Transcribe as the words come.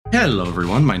Hello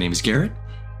everyone, my name is Garrett.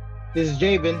 This is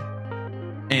Jabin.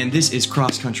 And this is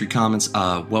Cross Country Comments.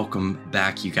 Welcome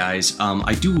back, you guys.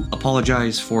 I do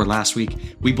apologize for last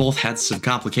week. We both had some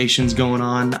complications going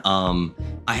on.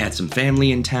 I had some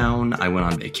family in town. I went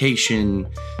on vacation.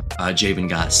 Jabin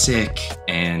got sick,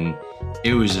 and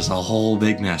it was just a whole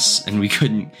big mess. And we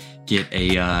couldn't get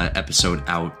a episode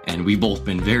out. And we both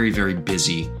been very, very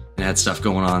busy and had stuff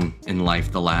going on in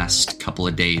life the last couple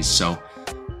of days. So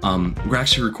we're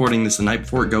actually recording this the night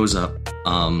before it goes up.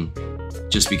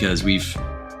 Just because we've,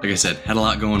 like I said, had a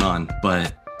lot going on.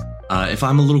 But if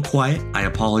I'm a little quiet, I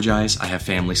apologize. I have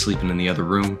family sleeping in the other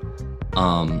room.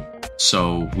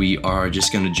 So we are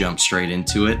just going to jump straight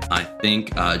into it. I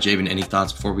think, Jabin, any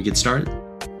thoughts before we get started?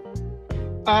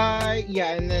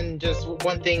 Yeah, and then just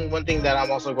one thing that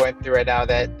I'm also going through right now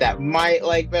that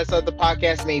might mess up the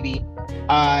podcast maybe,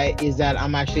 is that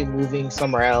I'm actually moving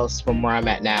somewhere else from where I'm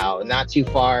at now. Not too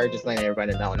far, just letting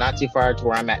everybody know. Not too far to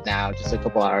where I'm at now, just a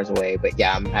couple hours away. But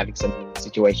yeah, I'm having some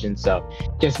situations. So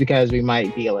just because we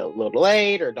might be a little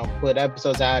late or don't put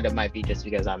episodes out, it might be just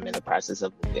because I'm in the process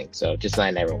of moving. So just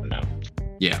letting everyone know.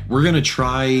 Yeah, we're going to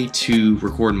try to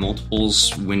record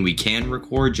multiples when we can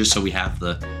record, just so we have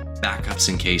the backups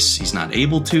in case he's not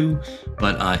able to.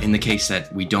 But in the case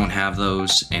that we don't have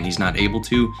those and he's not able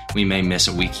to, we may miss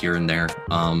a week here and there.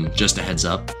 Just a heads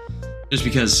up. Just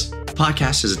because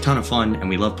podcast is a ton of fun and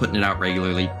we love putting it out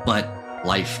regularly, but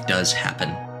life does happen.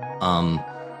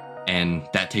 And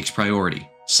that takes priority.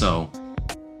 So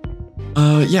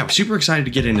yeah, super excited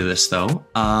to get into this though.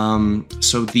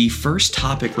 So the first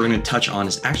topic we're going to touch on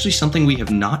is actually something we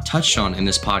have not touched on in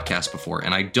this podcast before,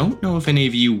 and I don't know if any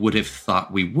of you would have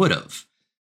thought we would have.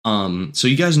 So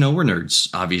you guys know we're nerds,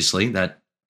 obviously. That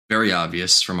very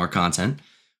obvious from our content.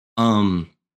 One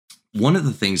of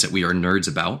the things that we are nerds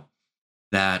about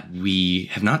that we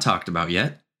have not talked about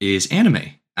yet is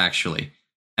anime, actually.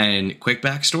 And quick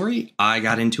backstory, I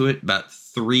got into it about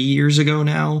 3 years ago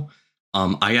now.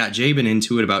 I got Jabin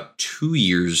into it about 2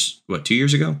 years. 2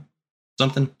 years ago?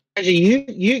 Something.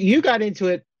 Actually, you got into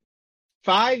it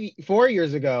 4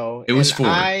 years ago. It was 4.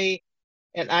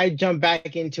 I jumped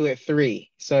back into it 3.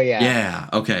 So yeah. Yeah.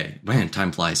 Okay. Man,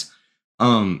 time flies.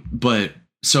 But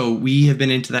so we have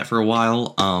been into that for a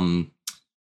while.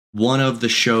 One of the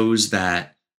shows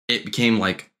that it became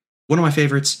like one of my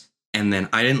favorites, and then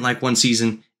I didn't like one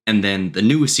season, and then the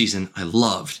newest season I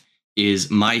loved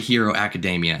is My Hero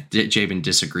Academia. Jabin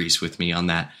disagrees with me on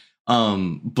that.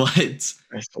 But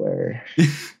I swear.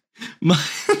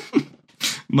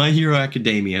 My Hero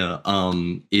Academia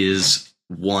is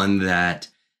one that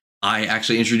I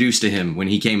actually introduced to him when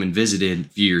he came and visited a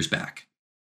few years back.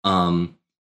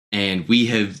 And we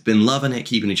have been loving it,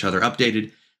 keeping each other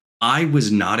updated. I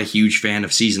was not a huge fan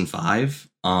of season 5.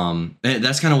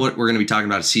 That's kind of what we're going to be talking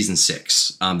about is season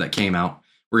 6 that came out.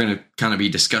 We're going to kind of be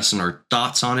discussing our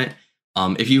thoughts on it.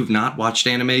 If you have not watched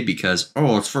anime because,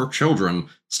 it's for children,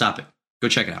 stop it. Go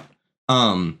check it out.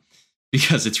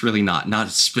 Because it's really not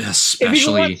especially. If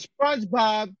you watch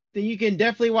SpongeBob, then you can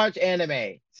definitely watch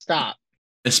anime. Stop.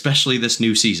 Especially this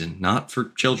new season, not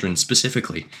for children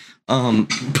specifically.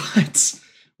 But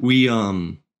we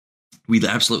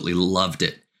absolutely loved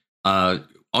it.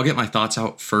 I'll get my thoughts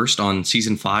out first on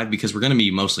season 5 because we're going to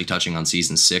be mostly touching on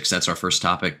season 6. That's our first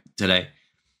topic today.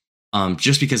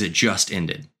 Just because it just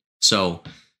ended. So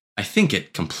I think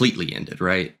it completely ended,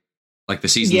 right? Like the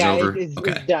season's over? It's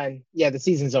done. Yeah, the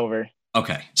season's over.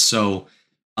 Okay. So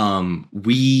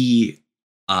we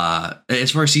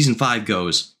as far as season 5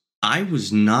 goes, I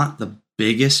was not the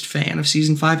biggest fan of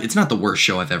season 5. It's not the worst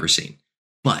show I've ever seen.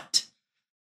 But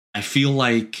I feel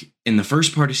like in the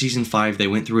first part of season 5, they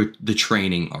went through the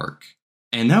training arc.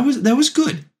 And that was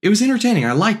good. It was entertaining.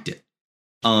 I liked it.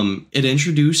 It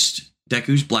introduced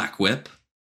Deku's Black Whip,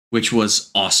 which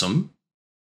was awesome.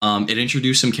 It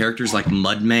introduced some characters like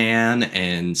Mudman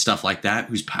and stuff like that,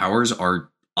 whose powers are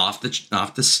off the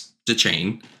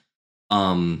chain.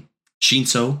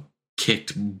 Shinso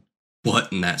kicked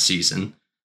butt in that season.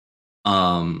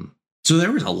 So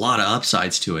there was a lot of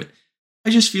upsides to it. I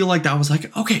just feel like that was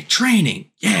like, okay,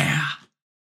 training, yeah.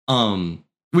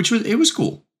 It was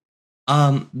cool.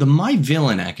 The My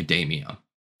Villain Academia,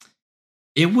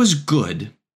 it was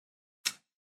good.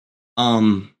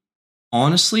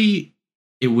 Honestly,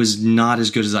 it was not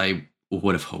as good as I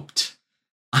would have hoped.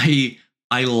 I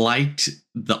liked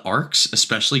the arcs,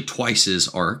 especially Twice's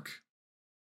arc.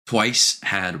 Twice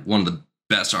had one of the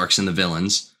best arcs in the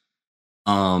villains.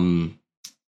 The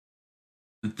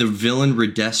villain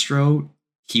Redestro,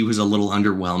 he was a little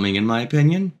underwhelming in my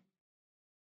opinion.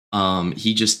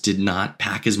 He just did not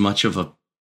pack as much of a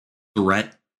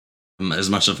threat, as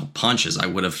much of a punch as I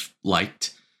would have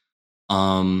liked.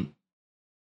 Um,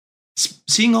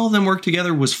 Seeing all of them work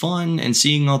together was fun, and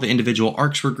seeing all the individual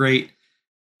arcs were great.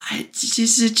 It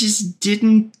just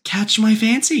didn't catch my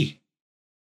fancy.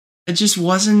 It just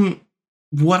wasn't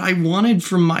what I wanted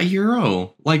from My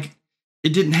Hero. Like,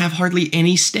 it didn't have hardly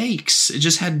any stakes. It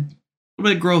just had a little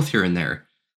bit of growth here and there.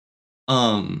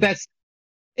 That's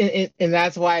and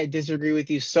that's why I disagree with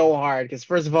you so hard. Because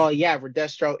first of all, yeah,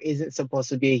 Redestro isn't supposed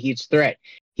to be a huge threat.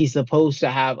 He's supposed to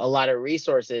have a lot of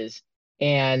resources,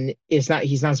 and he's not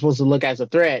supposed to look as a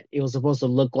threat. It was supposed to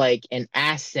look like an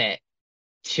asset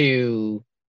to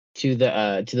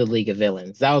the League of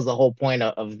Villains. That was the whole point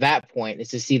of that point, is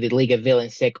to see the League of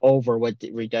Villains take over what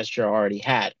Redestro already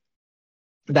had.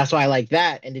 That's why I like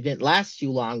that, and it didn't last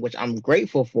too long, which I'm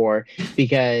grateful for,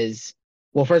 because,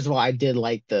 well, first of all, I did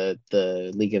like the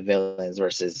League of Villains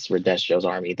versus Redestro's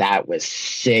army. That was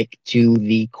sick to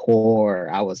the core.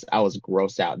 I was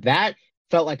grossed out. That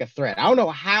felt like a threat. I don't know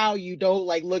how you don't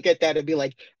like look at that and be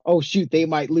like, oh shoot, they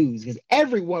might lose, because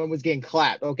everyone was getting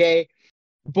clapped. Okay,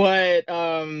 but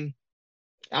I'm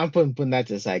putting that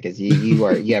to the side because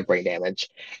you have brain damage.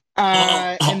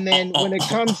 And then when it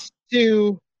comes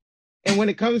to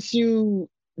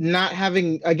not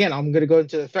having, again, I'm gonna go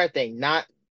into the threat thing, not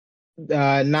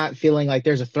feeling like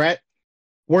there's a threat.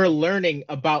 We're learning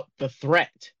about the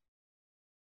threat.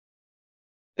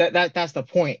 That's the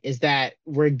point, is that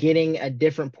we're getting a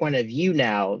different point of view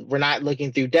now. We're not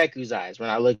looking through Deku's eyes. We're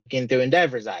not looking through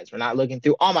Endeavor's eyes. We're not looking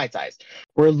through All Might's eyes.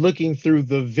 We're looking through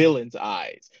the villain's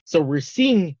eyes. So we're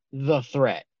seeing the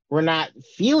threat. We're not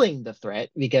feeling the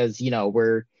threat because,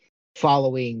 we're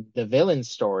following the villain's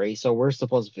story. So we're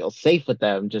supposed to feel safe with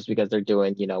them just because they're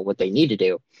doing, what they need to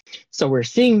do. So we're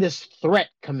seeing this threat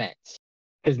commence,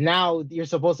 because now you're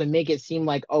supposed to make it seem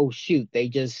like, oh shoot, they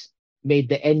just made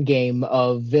the end game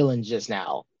of villains just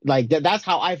now. Like that's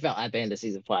how I felt at the end of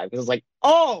season 5. Because it's like,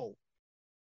 oh,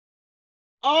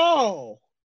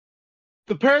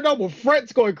 the paranormal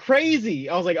threat's going crazy.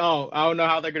 I was like, oh, I don't know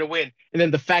how they're gonna win. And then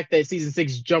the fact that season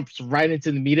 6 jumps right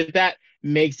into the meat of that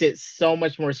makes it so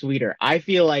much more sweeter. I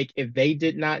feel like if they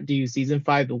did not do season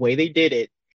 5 the way they did it,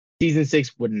 season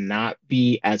 6 would not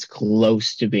be as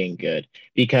close to being good,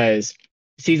 because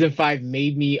season 5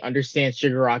 made me understand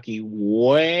Shigaraki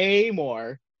way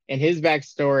more, and his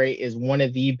backstory is one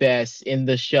of the best in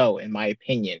the show, in my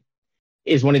opinion.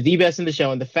 Is one of the best in the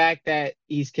show, and the fact that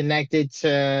he's connected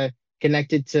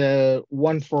to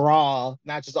One for All,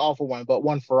 not just All for One, but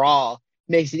One for All,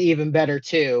 makes it even better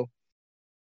too.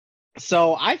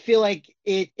 So I feel like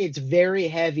it's very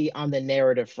heavy on the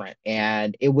narrative front,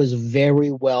 and it was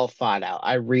very well thought out.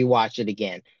 I rewatched it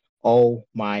again. Oh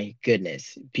my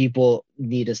goodness. People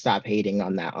need to stop hating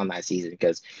on that season,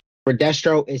 because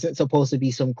Redestro isn't supposed to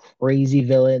be some crazy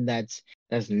villain that's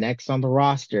next on the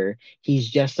roster. He's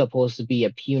just supposed to be a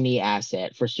puny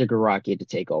asset for Shigaraki to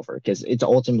take over, because it's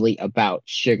ultimately about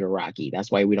Shigaraki.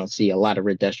 That's why we don't see a lot of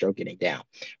Redestro getting down.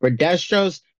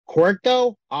 Redestro's quirk,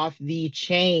 though, off the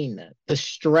chain. The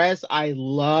stress, I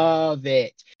love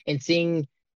it. And seeing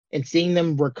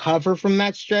them recover from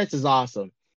that stress is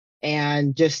awesome.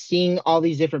 And just seeing all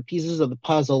these different pieces of the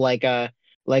puzzle, like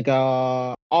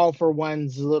All for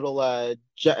One's little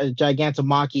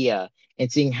Gigantomachia,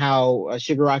 and seeing how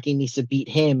Shigaraki needs to beat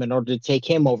him in order to take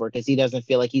him over because he doesn't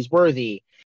feel like he's worthy.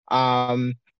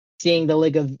 Seeing the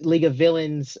League of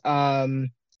Villains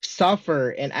suffer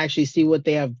and actually see what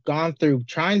they have gone through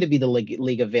trying to be the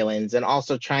League of Villains, and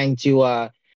also trying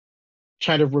to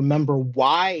remember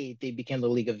why they became the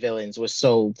League of Villains was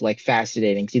so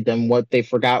fascinating. See them, what they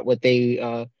forgot, what they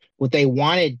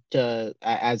wanted to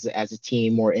as a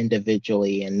team or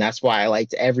individually, and that's why I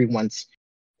liked everyone's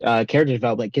character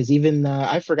development. Because even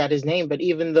I forgot his name, but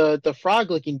even the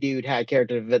frog looking dude had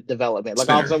character development. Like,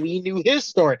 also, we knew his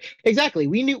story. Exactly,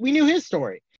 we knew his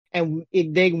story, and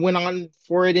they went on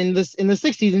for it in the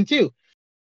 6th season too.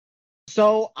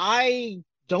 So I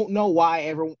don't know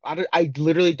why I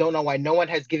literally don't know why no one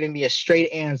has given me a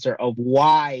straight answer of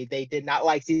why they did not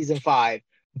like season 5,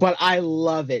 but I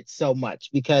love it so much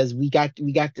because we got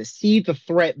to see the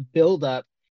threat build up,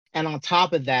 and on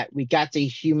top of that, we got to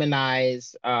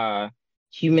humanize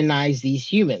these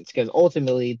humans, because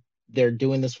ultimately they're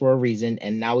doing this for a reason,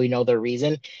 and now we know their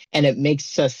reason, and it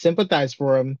makes us sympathize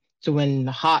for them. So when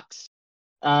Hawks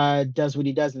does what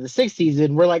he does in the 6th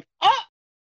season, we're like, oh.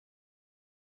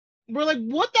 We're like,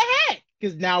 what the heck?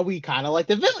 Because now we kind of like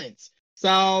the villains.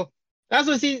 So that's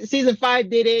what season 5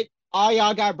 did it. All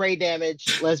y'all got brain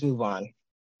damage. Let's move on.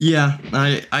 Yeah, all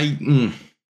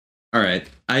right.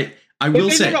 I will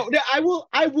say, no,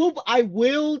 I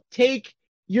will take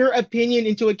your opinion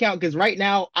into account, because right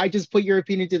now I just put your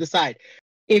opinion to the side.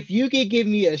 if you could give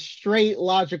me a straight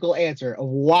logical answer of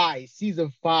why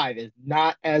season 5 is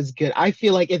not as good, I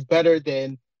feel like it's better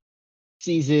than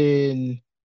season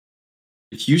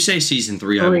If you say season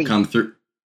 3, I will 3. come through.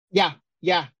 Yeah,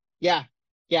 yeah, yeah,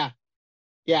 yeah,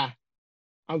 yeah.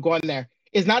 I'm going there.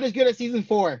 It's not as good as season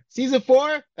 4. Season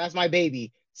 4, that's my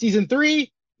baby. Season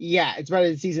 3, yeah, it's better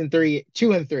than season 3,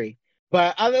 2 and 3.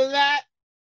 But other than that,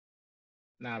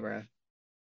 nah, bro.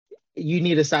 You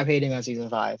need to stop hating on season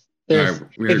 5. All There's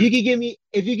right, if you could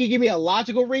give me a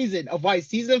logical reason of why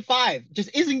season 5 just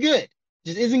isn't good,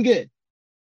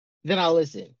 then I'll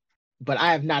listen. But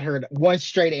I have not heard one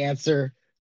straight answer.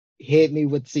 Hit me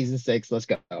with season 6. Let's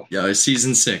go. Yeah, it's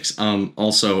season 6.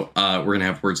 Also, we're gonna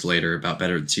have words later about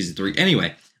better than season 3.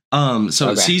 Anyway, so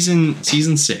Okay.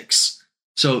 season 6.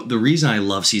 So the reason I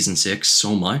love season 6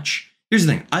 so much, here's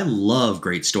the thing: I love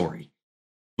great story,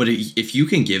 but if you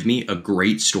can give me a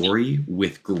great story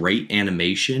with great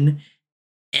animation,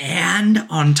 and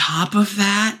on top of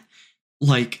that,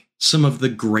 like some of the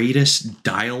greatest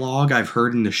dialogue I've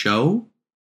heard in the show,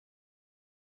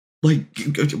 like,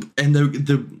 and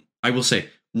the I will say,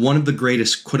 one of the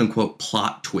greatest quote unquote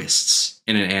plot twists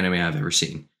in an anime I've ever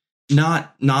seen.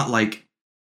 Not like,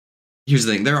 here's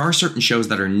the thing, there are certain shows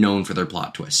that are known for their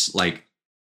plot twists. Like,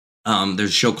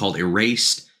 there's a show called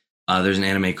Erased. There's an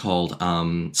anime called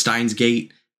Steins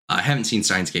Gate. I haven't seen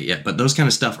Steins Gate yet, but those kind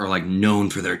of stuff are like known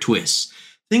for their twists.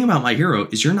 The thing about My Hero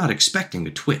is you're not expecting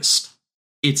a twist.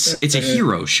 It's a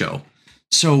hero show.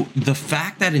 So the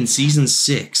fact that in season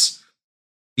 6,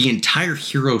 the entire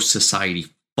hero society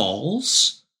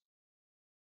falls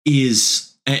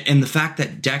and the fact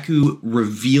that Deku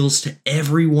reveals to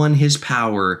everyone his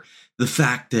power, the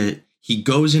fact that he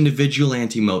goes into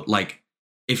vigilante mode, like,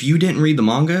 if you didn't read the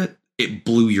manga, it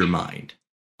blew your mind.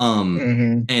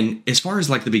 And as far as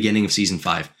like the beginning of season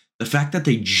 5, the fact that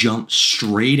they jump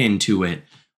straight into it,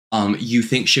 you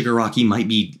think Shigaraki might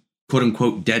be quote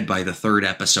unquote dead by the 3rd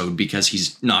episode because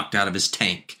he's knocked out of his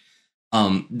tank.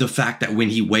 The fact that when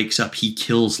he wakes up, he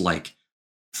kills like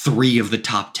 3 of the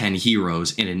top 10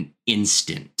 heroes in an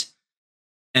instant.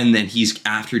 And then he's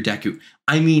after Deku.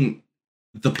 I mean,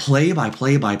 the play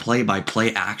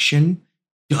action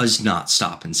does not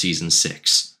stop in season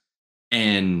 6.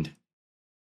 And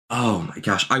oh my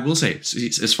gosh, I will say,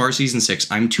 as far as season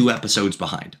 6, I'm 2 episodes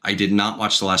behind. I did not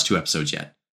watch the last 2 episodes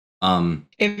yet.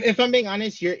 If I'm being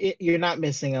honest, you're not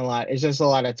missing a lot. It's just a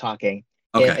lot of talking.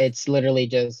 Okay. It's literally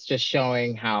just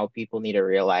showing how people need to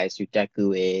realize who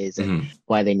Deku is and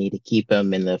why they need to keep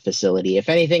him in the facility. If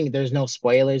anything, there's no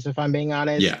spoilers, if I'm being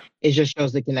honest. Yeah. It just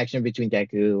shows the connection between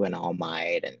Deku and All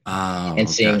Might and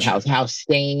seeing gotcha. how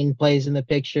Stain plays in the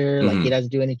picture. Like, he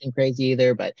doesn't do anything crazy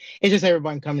either, but it's just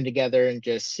everyone coming together and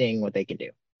just seeing what they can do.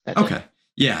 That's okay. it.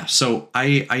 Yeah. So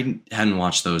I hadn't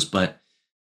watched those, but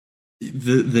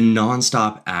the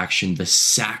nonstop action, the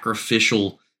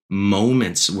sacrificial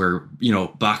moments where, you know,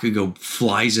 Bakugo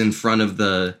flies in front of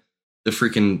the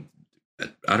freaking,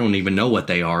 I don't even know what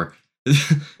they are.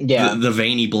 Yeah. the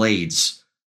veiny blades.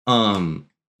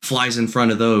 Flies in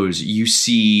front of those. You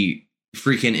see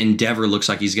freaking Endeavor looks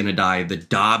like he's gonna die. The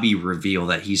Dobby reveal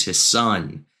that he's his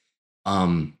son.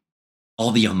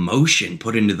 All the emotion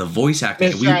put into the voice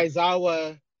acting.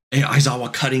 Mr.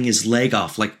 Aizawa cutting his leg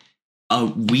off. Like,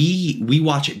 we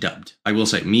watch it dubbed. I will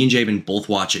say, me and Jabin both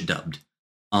watch it dubbed.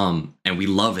 And we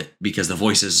love it because the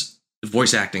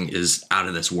voice acting is out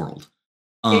of this world.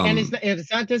 And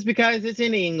it's not just because it's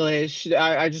in English.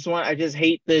 I just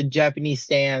hate the Japanese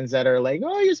stands that are like,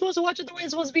 oh, you're supposed to watch it the way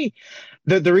it's supposed to be.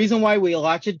 The reason why we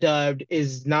watch it dubbed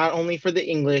is not only for the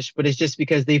English, but it's just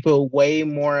because they put way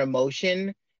more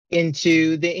emotion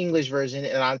into the English version.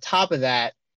 And on top of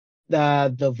that,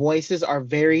 the voices are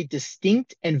very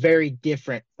distinct and very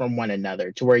different from one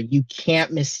another to where you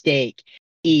can't mistake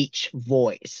each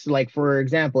voice. Like, for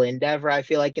example, Endeavor, I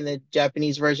feel like in the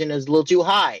Japanese version is a little too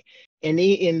high. In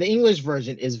the English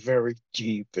version is very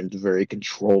deep and very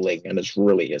controlling, and it's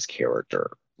really his character.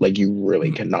 Like, you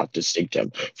really cannot distinct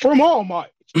him from All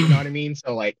Might. You know what I mean?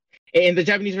 So, like, in the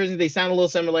Japanese version, they sound a little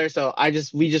similar. So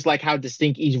we just like how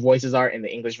distinct each voices are in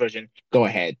the English version. Go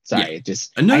ahead. Sorry, Yeah.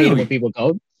 I hate when people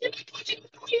go.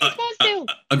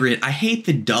 Agreed. I hate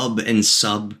the dub and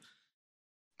sub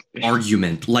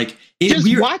argument. Like,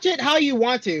 just watch it how you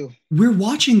want to. We're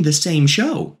watching the same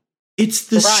show. It's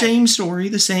the same story,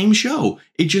 the same show.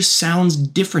 It just sounds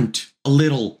different a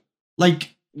little.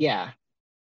 Like, yeah.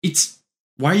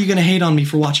 Why are you going to hate on me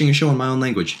for watching a show in my own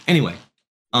language? Anyway.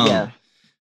 Yeah.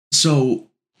 So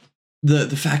the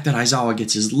fact that Aizawa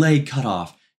gets his leg cut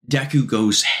off, Deku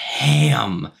goes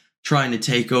ham trying to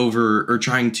take over or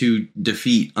trying to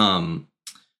defeat God,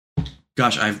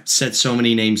 Gosh, I've said so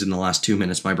many names in the last 2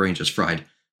 minutes. My brain just fried.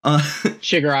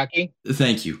 Shigaraki.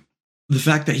 Thank you. The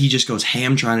fact that he just goes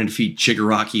ham trying to defeat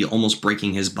Shigaraki, almost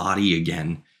breaking his body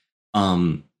again.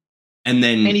 And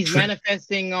he's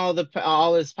manifesting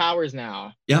all his powers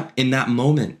now. Yep. In that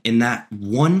moment, in that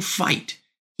one fight,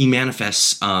 he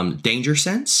manifests danger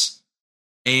sense.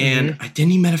 And didn't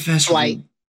he manifest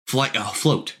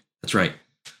float? That's right.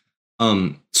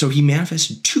 So he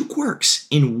manifested 2 quirks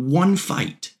in one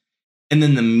fight. And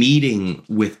then the meeting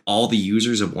with all the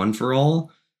users of One for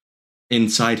All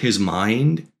inside his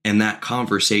mind, and that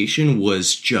conversation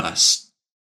was just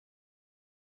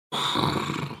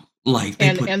like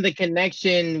and the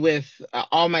connection with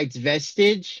All Might's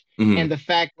vestige, and the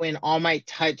fact when All Might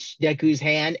touched Deku's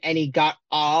hand and he got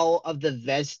all of the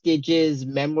vestiges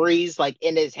memories like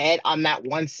in his head on that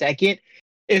 1 second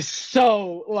is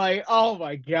so like, oh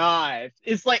my god,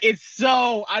 it's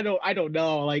so I don't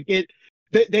know, like it.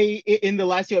 They in the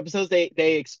last 2 episodes they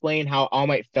explain how All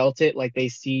Might felt it, like they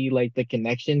see like the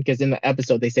connection, because in the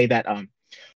episode they say that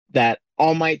that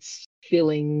All Might's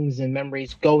feelings and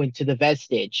memories go into the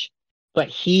vestige, but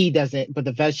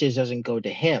the vestige doesn't go to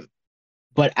him.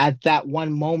 But at that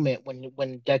one moment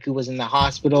when Deku was in the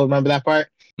hospital, remember that part?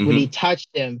 When he touched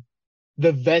him,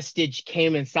 the vestige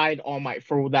came inside All Might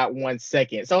for that 1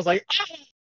 second. So I was like, oh,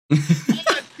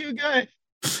 that's too good.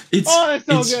 That's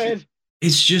so good.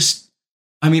 It's just,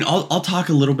 I mean, I'll talk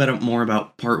a little bit more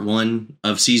about part 1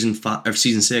 of season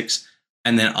 6,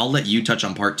 and then I'll let you touch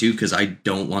on part 2 because I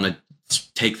don't want to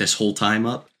take this whole time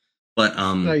up. But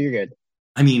no, you're good.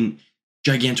 I mean,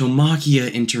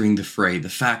 Gigantomachia entering the fray, the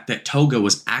fact that Toga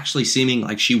was actually seeming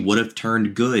like she would have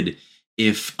turned good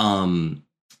if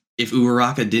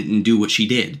Uraraka didn't do what she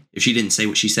did, if she didn't say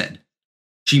what she said,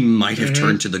 she might have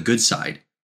turned to the good side.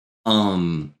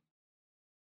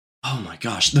 Oh my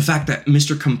gosh. The fact that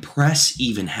Mr. Compress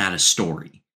even had a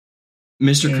story.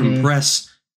 Mr. Compress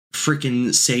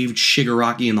freaking saved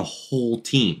Shigaraki and the whole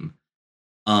team.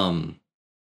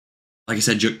 Like I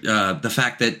said, the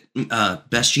fact that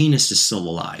Best Jeanist is still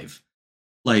alive.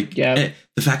 Like, the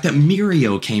fact that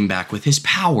Mirio came back with his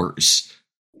powers.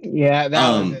 Yeah, that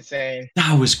was insane.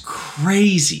 That was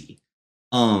crazy.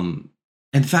 And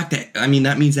the fact that, I mean,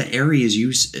 that means that Eri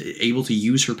is able to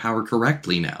use her power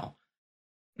correctly now.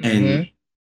 And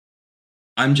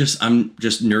I'm just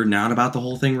nerding out about the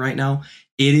whole thing right now.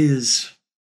 It is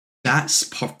that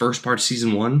first part of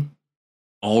season 1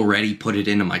 already put it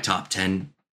into my top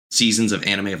 10 seasons of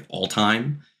anime of all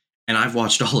time, and I've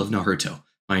watched all of Naruto,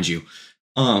 mind you.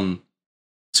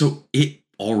 So it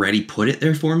already put it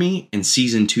there for me, and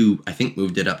season 2 I think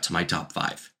moved it up to my top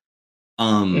 5.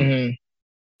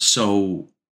 So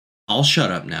I'll shut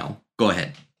up now. Go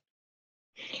ahead.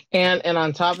 And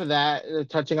on top of that,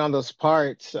 touching on those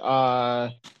parts,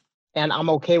 and I'm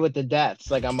okay with the deaths.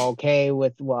 Like I'm okay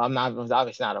with, I'm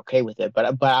obviously not okay with it,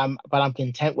 but I'm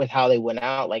content with how they went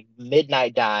out. Like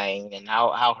Midnight dying and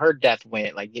how her death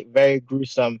went, like very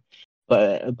gruesome,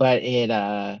 but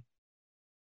it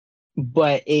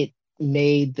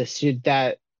made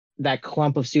that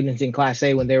clump of students in Class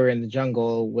A when they were in the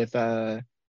jungle with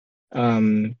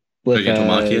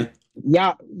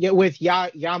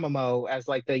Yamamo as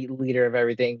like the leader of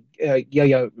everything.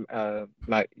 Momo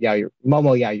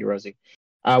Yaoyorozu.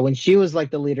 When she was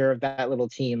like the leader of that little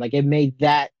team, like it made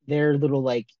that their little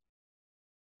like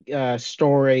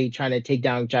story trying to take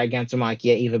down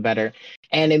Gigantomachia even better,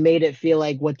 and it made it feel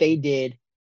like what they did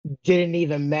didn't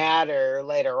even matter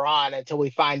later on until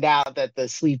we find out that the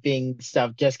sleeping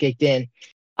stuff just kicked in.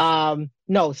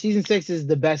 No, season 6 is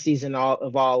the best season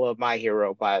of all of My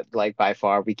Hero, by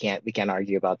far. We can't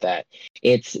argue about that.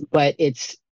 It's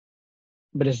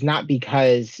not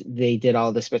because they did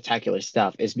all the spectacular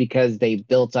stuff. It's because they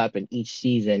built up in each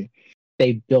season.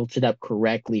 They built it up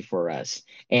correctly for us,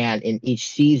 and in each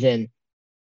season,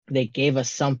 they gave us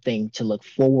something to look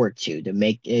forward to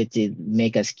make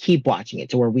us keep watching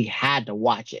it, to where we had to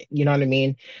watch it. You know what I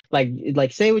mean?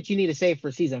 Like say what you need to say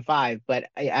for season 5, but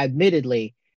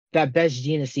admittedly, that Best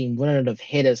Jeanist scene wouldn't have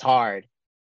hit as hard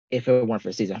if it weren't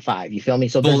for season 5. You feel me?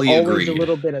 So there's always a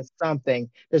little bit of something.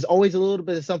 There's always a little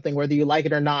bit of something, whether you like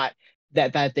it or not,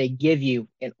 that they give you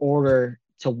in order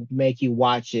to make you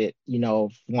watch it. You know,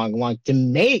 to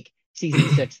make season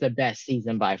 6 the best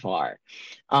season by far.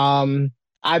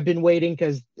 I've been waiting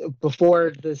because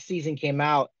before the season came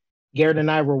out, Garrett and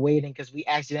I were waiting because we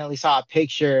accidentally saw a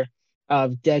picture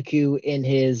of Deku in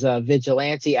his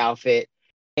vigilante outfit,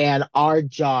 and our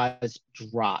jaws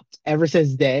dropped. Ever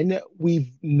since then, we've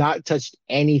not touched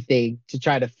anything to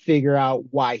try to figure out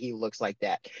why he looks like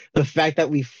that. The fact that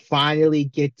we finally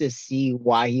get to see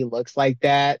why he looks like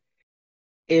that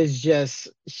is just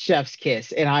chef's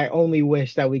kiss, and I only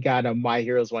wish that we got a My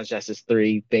Heroes One Justice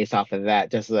 3 based off of that,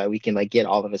 just so that we can like get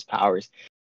all of his powers.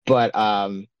 But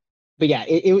but yeah,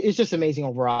 it's just amazing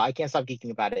overall. I can't stop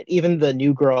geeking about it. Even the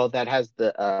new girl that has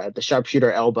the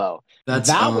sharpshooter elbow, That's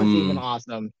that was even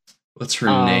awesome. what's her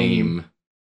Um, name?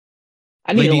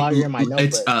 I need to log her in my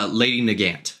It's notebook. Lady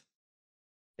Nagant.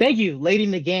 Thank you, Lady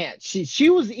Nagant. She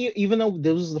was even though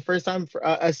this was the first time for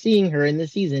seeing her in the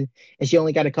season, and she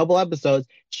only got a couple episodes.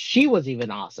 She was even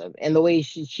awesome, and the way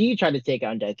she tried to take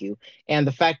on Deku, and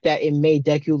the fact that it made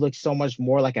Deku look so much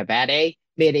more like a bad A,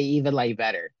 made it even like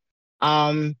better.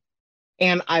 Um,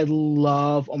 and I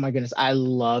love, oh my goodness, I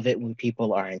love it when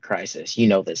people are in crisis. You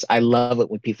know this. I love it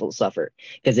when people suffer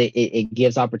because it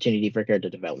gives opportunity for character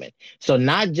development. So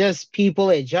not just people,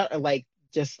 like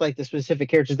just like the specific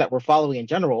characters that we're following in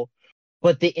general,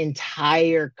 but the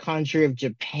entire country of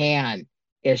Japan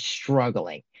is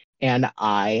struggling. And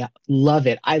I love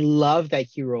it. I love that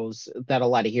a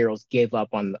lot of heroes gave up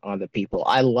on the people.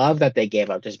 I love that they gave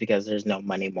up just because there's no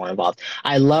money more involved.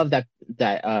 I love that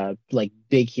like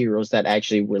big heroes that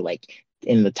actually were like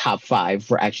in the top five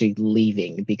were actually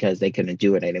leaving because they couldn't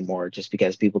do it anymore, just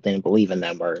because people didn't believe in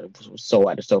them or so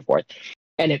on and so forth.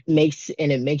 And it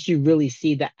makes you really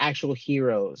see the actual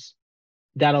heroes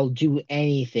that'll do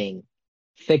anything,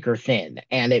 thick or thin.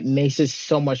 And it makes it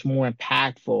so much more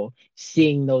impactful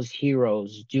seeing those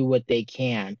heroes do what they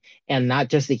can. And not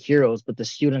just the heroes, but the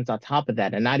students on top of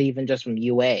that. And not even just from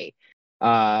UA,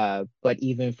 but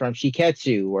even from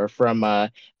Shiketsu or from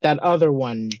that other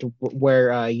one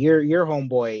where your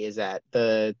homeboy is at,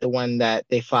 the one that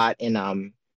they fought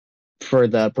in for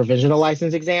the provisional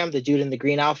license exam, the dude in the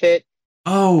green outfit,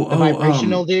 Oh, the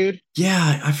vibrational dude.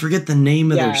 yeah, I forget the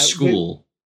name of their Yeah, school.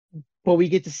 but we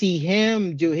get to see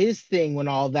him do his thing when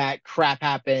all that crap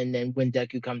happened and when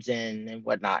Deku comes in and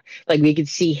whatnot. Like we could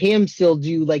see him still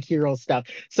do like hero stuff.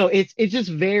 So it's just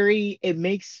very it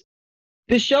makes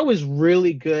this show is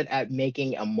really good at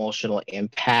making emotional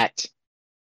impact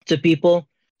to people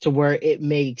to where it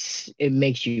makes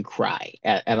you cry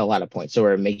at a lot of points. So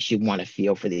where it makes you want to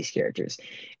feel for these characters.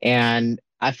 And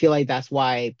I feel like that's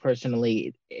why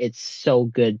personally it's so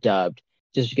good dubbed,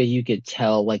 just because you could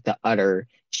tell like the utter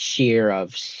sheer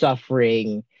of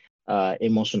suffering,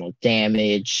 emotional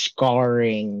damage,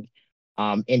 scarring,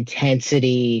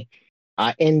 intensity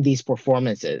in these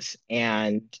performances.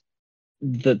 And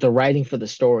the writing for the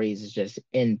stories is just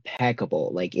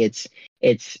impeccable. Like it's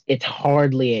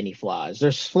hardly any flaws.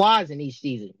 There's flaws in each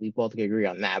season. We both agree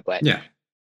on that, but Yeah.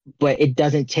 it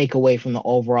doesn't take away from the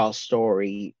overall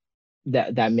story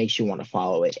that makes you want to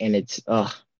follow it. And it's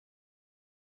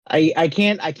I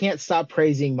can't stop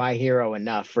praising My Hero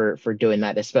enough for doing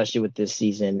that, especially with this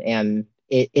season. And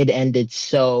it ended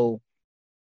so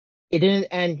it didn't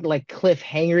end like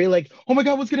cliffhangery, like, oh my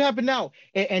god, what's gonna happen now?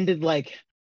 It ended like,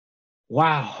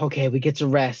 wow, okay, we get to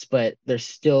rest, but there's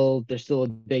still a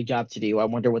big job to do. I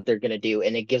wonder what they're gonna do,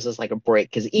 and it gives us like a break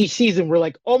because each season we're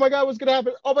like, oh my god, what's gonna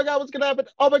happen? Oh my god, what's gonna happen?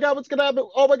 Oh my god, what's gonna happen?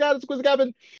 Oh my god, what's gonna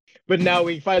happen? But now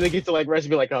we finally get to like rest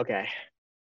and be like, okay,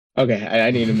 okay,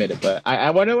 I need a minute, but I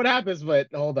want to know what happens. But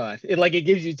hold on, it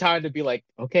gives you time to be like,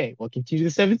 okay, we'll continue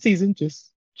the seventh season,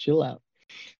 just chill out.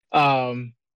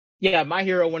 Um, yeah, My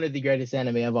Hero, one of the greatest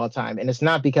anime of all time, and it's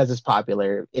not because it's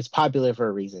popular. It's popular for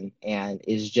a reason, and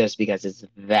it's just because it's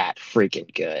that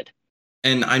freaking good.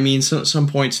 And I mean, some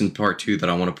points in part two that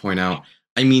I want to point out.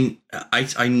 I mean,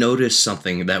 I noticed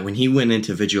something that when he went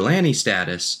into vigilante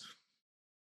status,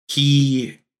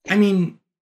 I mean,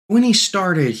 when he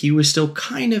started, he was still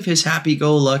kind of his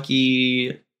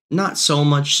happy-go-lucky, not so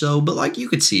much so, but like you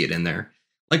could see it in there.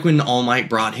 Like when All Might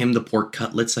brought him the pork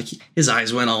cutlets, like his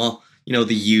eyes went all,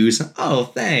 the U's. Oh,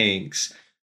 thanks.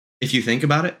 If you think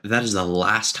about it, that is the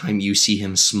last time you see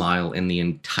him smile in the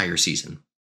entire season.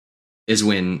 Is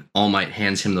when All Might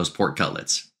hands him those pork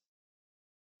cutlets.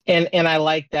 And I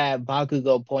like that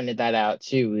Bakugo pointed that out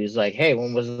too. He's like, "Hey,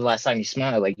 when was the last time you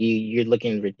smiled? Like you're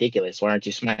looking ridiculous. Why aren't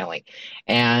you smiling?"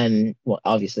 And well,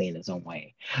 obviously in his own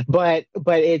way, but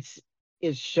it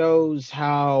shows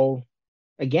how,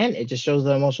 again, it just shows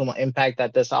the emotional impact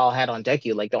that this all had on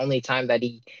Deku. Like the only time that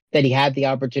he had the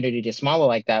opportunity to smile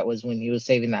like that was when he was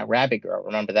saving that rabbit girl.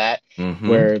 Remember that? Mm-hmm.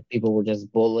 Where people were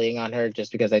just bullying on her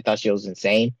just because they thought she was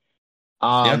insane.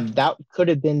 Yeah. That could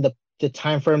have been the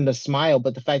time for him to smile,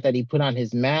 but the fact that he put on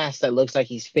his mask that looks like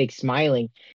he's fake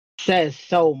smiling says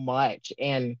so much.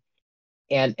 And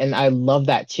I love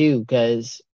that too,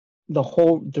 because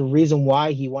the reason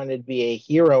why he wanted to be a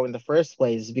hero in the first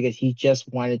place is because he just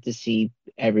wanted to see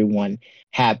everyone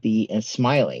happy and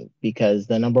smiling, because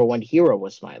the number one hero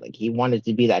was smiling. He wanted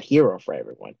to be that hero for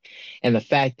everyone. And the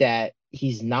fact that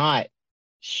he's not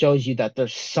shows you that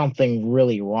there's something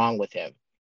really wrong with him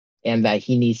and that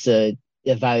he needs to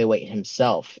evaluate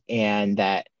himself, and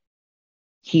that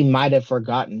he might have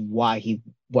forgotten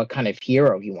what kind of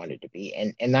hero he wanted to be.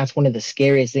 And that's one of the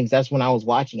scariest things. That's when I was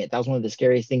watching it. That was one of the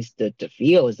scariest things to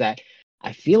feel, is that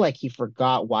I feel like he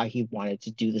forgot why he wanted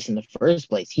to do this in the first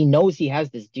place. He knows he has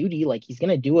this duty, like he's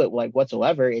gonna do it like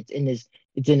whatsoever. It's in his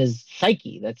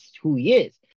psyche. That's who he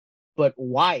is. But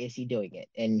why is he doing it?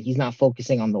 And he's not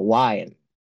focusing on the why.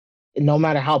 And no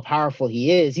matter how powerful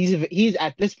he is, he's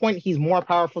at this point, he's more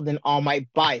powerful than All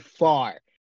Might by far.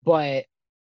 But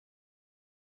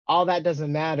all that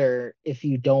doesn't matter if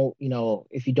you don't,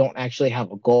 if you don't actually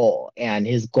have a goal. And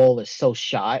his goal is so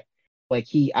shot. Like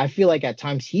I feel like at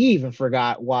times he even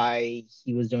forgot why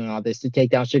he was doing all this, to take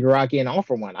down Shigaraki and All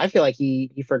For One. I feel like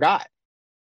he forgot,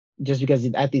 just because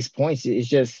at these points he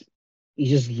just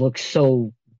looks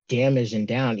so damaged and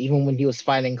down. Even when he was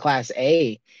fighting Class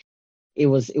A, it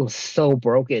was so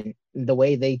broken. The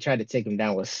way they tried to take him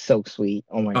down was so sweet.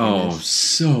 Oh my goodness. Oh,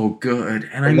 so good.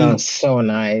 And I that mean, was so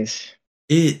nice.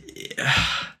 It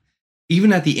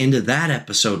even at the end of that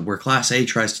episode where Class A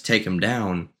tries to take him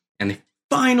down, and they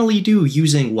finally do,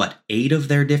 using 8 of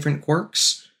their different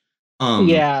quirks.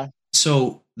 Yeah.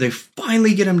 So they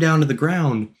finally get him down to the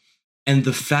ground, and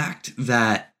the fact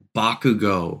that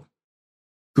Bakugo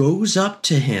goes up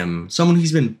to him, someone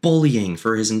he's been bullying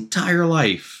for his entire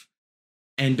life,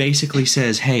 and basically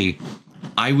says, "Hey,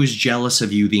 I was jealous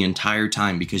of you the entire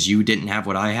time because you didn't have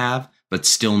what I have, but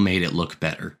still made it look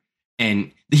better."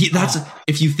 And that's,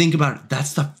 if you think about it,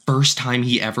 that's the first time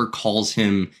he ever calls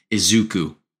him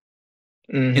Izuku.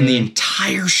 Mm-hmm. In the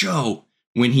entire show.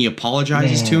 When he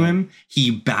apologizes to him,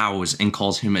 he bows and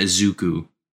calls him Izuku.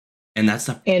 And that's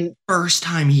the first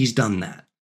time he's done that.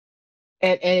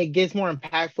 And it gets more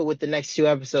impactful with the next 2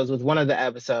 episodes. With one of the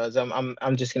episodes, I'm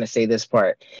just gonna say this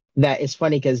part, that it's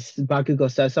funny because Bakugo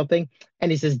says something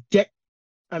and he says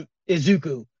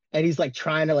Izuku, and he's like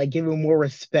trying to like give him more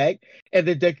respect, and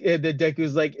the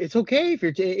Deku's like, it's okay if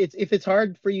if it's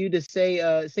hard for you to say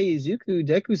Izuku,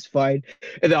 Deku's fine.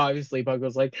 And then obviously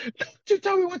Bakugo's like, just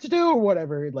tell me what to do or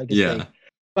whatever, like his thing.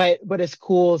 But it's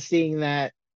cool seeing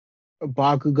that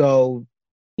Bakugo,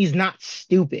 he's not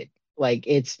stupid. Like,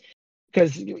 it's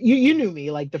because you knew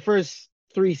me, like the first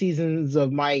 3 seasons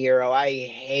of My Hero, I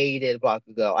hated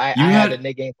Bakugo. I had a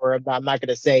nickname for him that I'm not going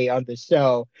to say on the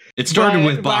show. It started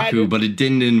with Baku, but it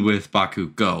didn't end with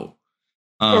Bakugo.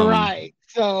 Right.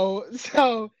 So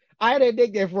I had a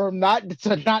nickname for him, not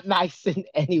nice in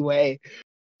any way.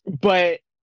 But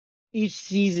each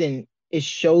season, it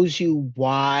shows you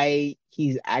why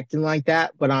he's acting like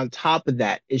that. But on top of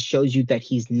that, it shows you that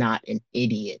he's not an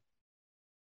idiot.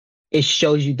 It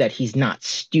shows you that he's not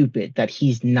stupid, that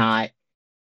he's not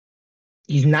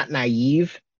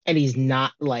naive, and he's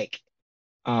not like,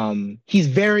 he's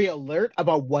very alert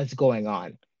about what's going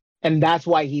on. And that's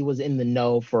why he was in the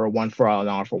know for One for All and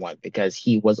All for One, because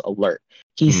he was alert.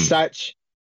 He's such,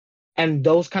 and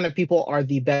those kind of people are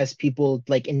the best people,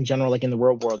 like in general, like in the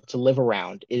real world, to live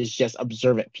around, is just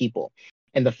observant people.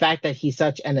 And the fact that he's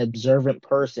such an observant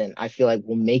person, I feel like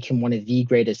will make him one of the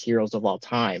greatest heroes of all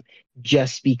time,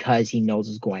 just because he knows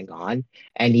what's going on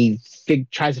and he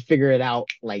tries to figure it out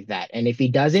like that. And if he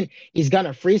doesn't, he's gonna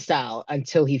freestyle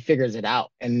until he figures it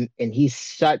out. And he's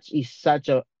such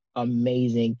a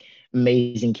amazing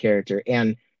character.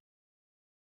 And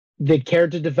the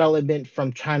character development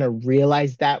from trying to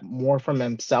realize that more from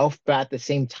himself, but at the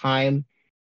same time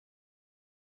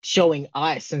showing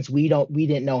us, since we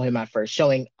didn't know him at first,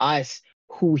 showing us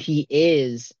who he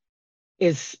is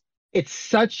it's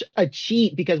such a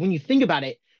cheat, because when you think about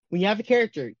it, when you have a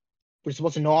character, we're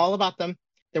supposed to know all about them,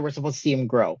 then we're supposed to see him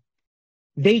grow.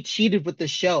 They cheated with the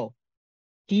show.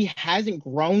 He hasn't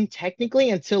grown technically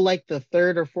until like the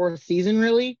 3rd or 4th season,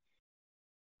 really.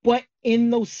 But in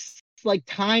those like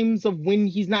times of when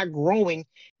he's not growing,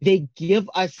 they give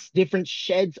us different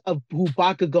sheds of who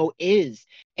Bakugo is,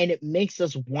 and it makes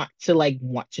us want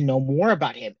to know more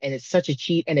about him. And it's such a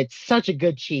cheat, and it's such a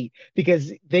good cheat,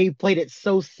 because they played it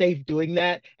so safe doing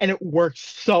that, and it works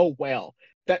so well.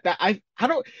 That I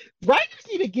don't, writers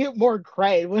need to get more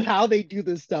credit with how they do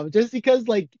this stuff, just because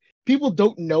like people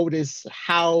don't notice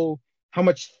how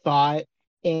much thought,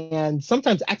 and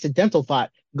sometimes accidental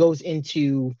thought, goes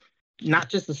into not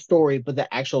just the story, but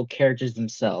the actual characters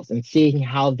themselves, and seeing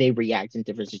how they react in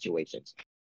different situations.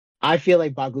 I feel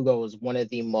like Bakugo is one of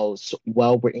the most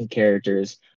well-written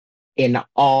characters in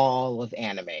all of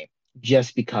anime,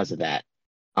 just because of that.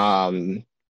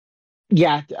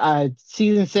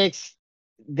 Season 6,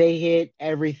 they hit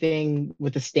everything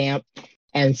with a stamp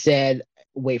and said,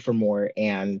 wait for more.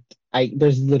 And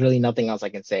there's literally nothing else I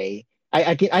can say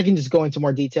I can just go into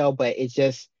more detail, but it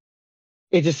just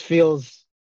feels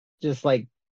just like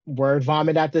word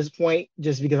vomit at this point,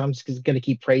 just because I'm just gonna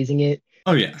keep praising it.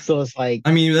 Oh yeah. So it's like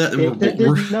I mean,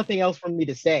 there's nothing else for me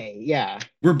to say. Yeah.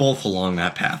 we're both along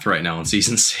that path right now in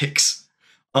season 6.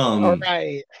 All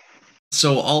right.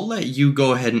 So I'll let you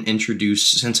go ahead and introduce,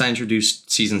 since I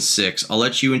introduced season 6, I'll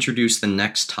let you introduce the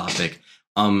next topic.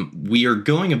 We are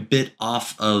going a bit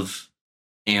off of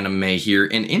anime here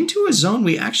and into a zone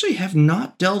we actually have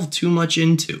not delved too much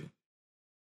into.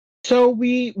 So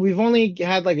we've only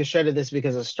had like a shred of this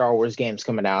because of Star Wars games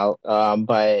coming out,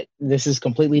 but this is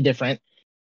completely different.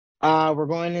 We're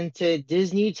going into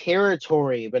Disney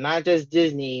territory, but not just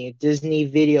Disney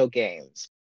video games.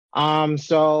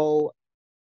 So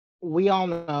we all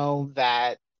know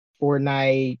that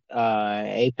Fortnite,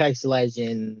 Apex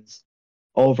Legends,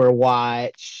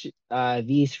 Overwatch,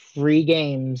 these free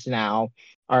games now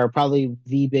are probably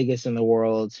the biggest in the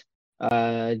world.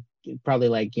 Uh, Probably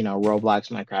like,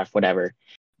 Roblox, Minecraft, whatever.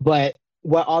 But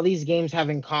what all these games have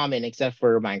in common, except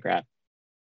for Minecraft,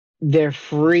 they're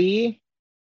free,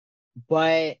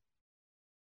 but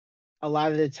a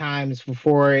lot of the times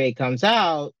before it comes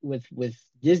out with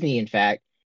Disney, in fact,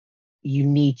 you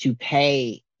need to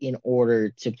pay in order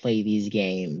to play these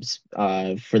games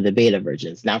for the beta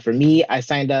versions. Now, for me, I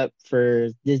signed up for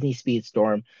Disney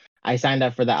Speedstorm. I signed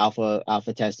up for the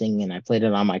alpha testing, and I played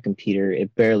it on my computer.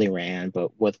 It barely ran,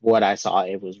 but with what I saw,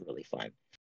 it was really fun.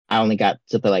 I only got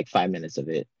to play like 5 minutes of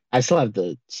it. I still have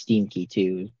the Steam key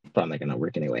too, but I'm not gonna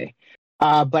work anyway.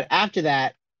 But after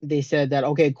that, they said that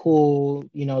okay, cool,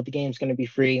 the game's gonna be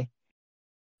free,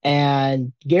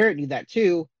 and Garrett knew that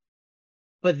too.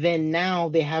 But then now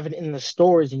they have it in the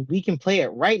stores, and we can play it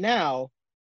right now,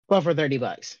 but for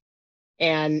 $30.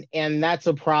 And that's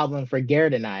a problem for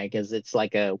Garrett and I, because it's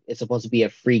supposed to be a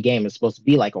free game. It's supposed to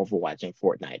be like Overwatch and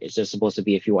Fortnite. It's just supposed to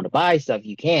be, if you want to buy stuff,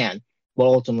 you can. But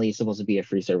ultimately, it's supposed to be a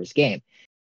free service game.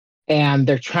 And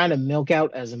they're trying to milk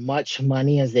out as much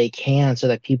money as they can so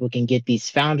that people can get these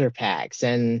founder packs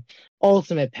and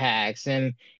ultimate packs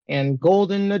and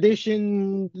golden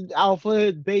edition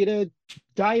alpha beta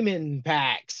diamond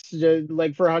packs,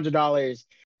 like for $100,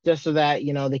 just so that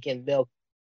they can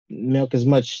milk as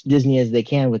much Disney as they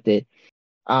can with it.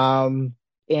 And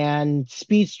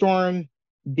Speedstorm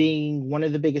being one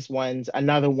of the biggest ones,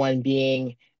 another one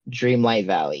being Dreamlight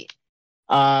Valley.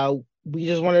 We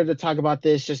just wanted to talk about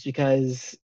this just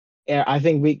because I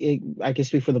think I can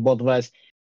speak for the both of us.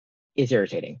 It's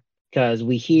irritating because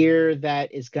we hear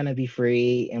that it's going to be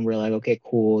free and we're like, okay,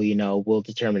 cool. We'll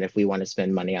determine if we want to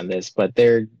spend money on this, but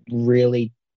they're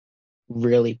really,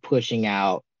 really pushing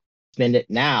out, spend it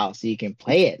now so you can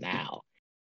play it now,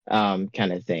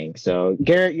 kind of thing. So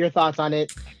Garrett, your thoughts on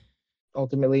it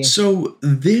ultimately? So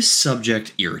this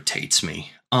subject irritates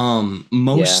me.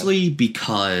 Mostly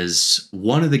because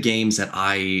one of the games that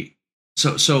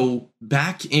so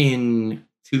back in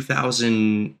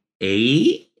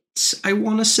 2008, I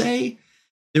want to say,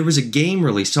 there was a game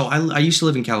released. So I used to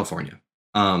live in California.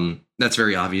 That's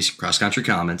very obvious. Cross country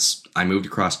comments. I moved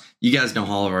across. You guys know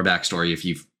all of our backstory if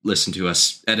you've listened to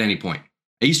us at any point.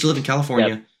 I used to live in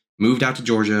California, moved out to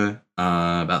Georgia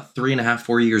about 3.5,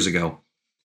 4 years ago.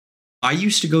 I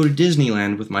used to go to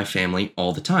Disneyland with my family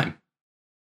all the time.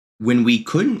 When we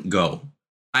couldn't go,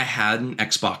 I had an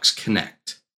Xbox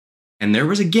Connect. And there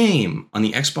was a game on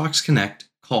the Xbox Connect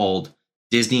called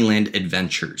Disneyland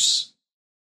Adventures.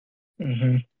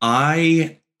 Mm-hmm.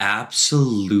 I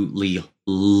absolutely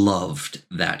loved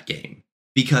that game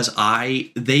because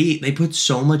they put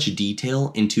so much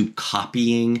detail into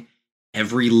copying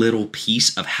every little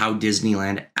piece of how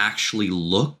Disneyland actually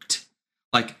looked.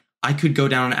 Like, I could go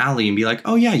down an alley and be like,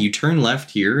 oh yeah, you turn left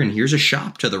here and here's a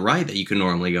shop to the right that you can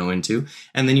normally go into.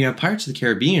 And then you have Pirates of the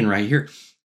Caribbean right here.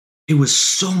 It was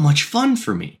so much fun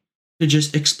for me to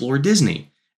just explore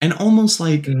Disney and almost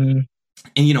like, and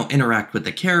interact with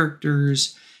the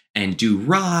characters and do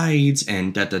rides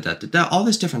and all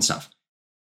this different stuff.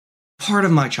 Part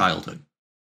of my childhood.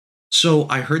 So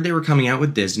I heard they were coming out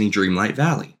with Disney Dreamlight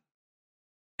Valley.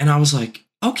 And I was like,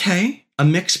 okay. A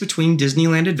mix between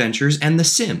Disneyland Adventures and The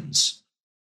Sims.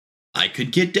 I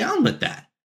could get down with that.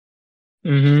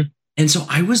 Mm-hmm. And so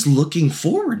I was looking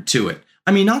forward to it.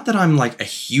 I mean, not that I'm like a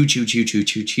huge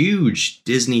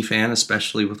Disney fan,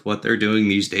 especially with what they're doing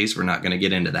these days. We're not going to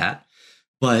get into that.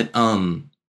 But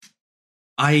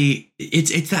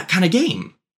it's that kind of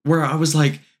game where I was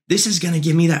like, this is going to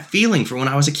give me that feeling from when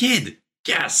I was a kid.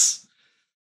 Yes.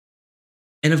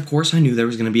 And of course, I knew there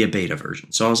was going to be a beta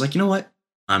version. So I was like, you know what?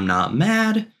 I'm not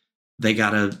mad. They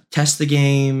got to test the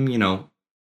game,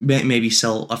 maybe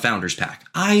sell a founder's pack.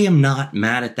 I am not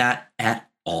mad at that at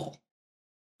all.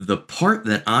 The part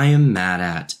that I am mad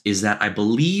at is that I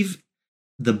believe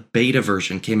the beta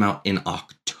version came out in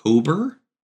October.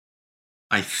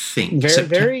 I think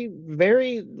very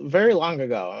long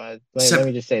ago. Let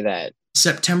me just say that.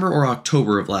 September or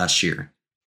October of last year.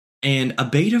 And a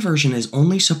beta version is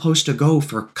only supposed to go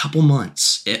for a couple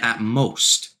months at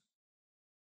most,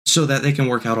 so that they can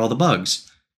work out all the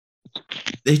bugs.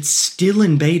 It's still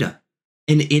in beta,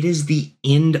 and it is the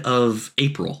end of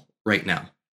April right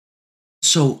now.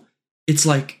 So it's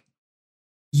like,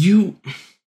 if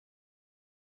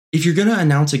you're going to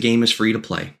announce a game is free to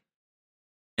play,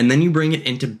 and then you bring it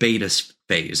into beta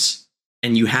phase,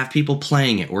 and you have people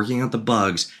playing it, working out the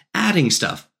bugs, adding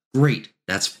stuff, great,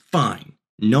 that's fine.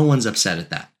 No one's upset at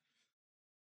that.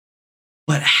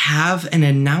 But have an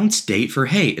announced date for,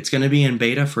 hey, it's going to be in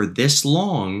beta for this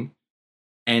long,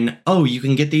 and you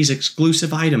can get these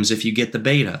exclusive items if you get the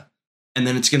beta, and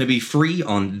then it's going to be free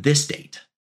on this date.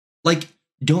 Like,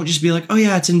 don't just be like, oh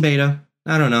yeah, it's in beta.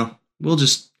 I don't know. We'll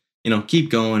just, keep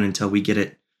going until we get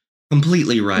it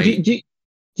completely right.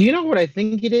 Do you know what I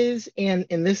think it is? And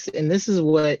this is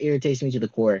what irritates me to the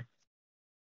core.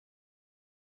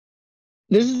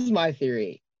 This is my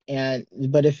theory,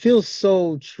 but it feels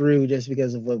so true just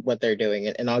because of what they're doing.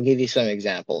 And I'll give you some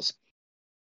examples.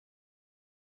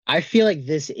 I feel like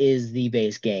this is the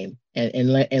base game,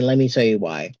 and let me tell you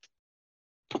why.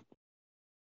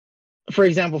 For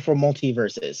example, for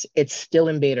multiverses, it's still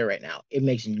in beta right now. It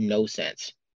makes no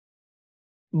sense,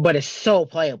 but it's so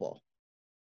playable.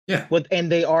 Yeah. And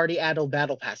they already added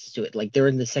battle passes to it. Like, they're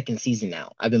in the second season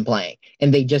now. I've been playing,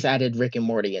 and they just added Rick and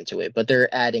Morty into it, but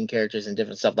they're adding characters and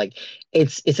different stuff. Like,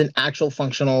 it's an actual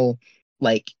functional,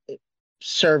 like,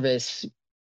 service,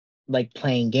 like,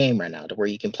 playing game right now, to where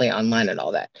you can play online and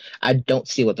all that. I don't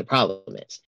see what the problem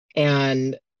is.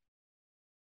 And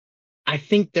I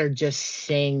think they're just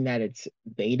saying that it's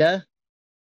beta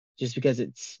just because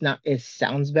it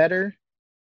sounds better,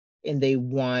 and they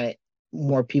want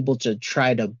more people to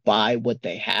try to buy what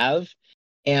they have.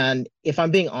 And if I'm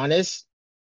being honest,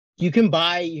 you can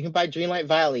buy Dreamlight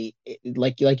Valley,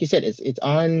 like you said, it's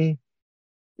on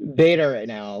beta right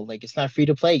now. Like, it's not free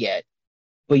to play yet,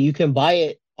 but you can buy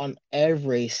it on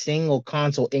every single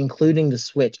console, including the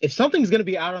Switch. If something's going to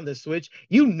be out on the Switch,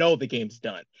 the game's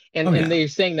done. And they're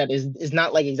saying that is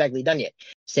not like exactly done yet.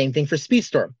 Same thing for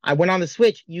Speedstorm. I went on the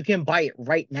Switch. You can buy it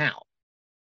right now.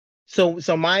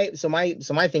 So my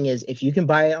thing is, if you can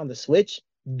buy it on the Switch,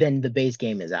 then the base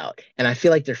game is out. And I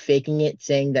feel like they're faking it,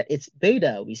 saying that it's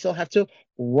beta. We still have to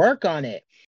work on it.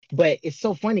 But it's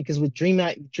so funny because with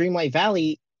Dreamlight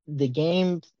Valley, the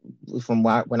game, from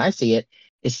when I see it,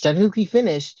 it's technically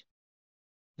finished.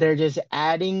 They're just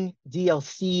adding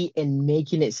DLC and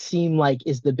making it seem like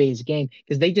it's the base game,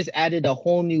 because they just added a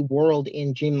whole new world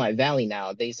in Dreamlight Valley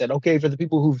now. They said, okay, for the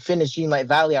people who finished Dreamlight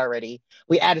Valley already,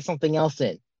 we added something else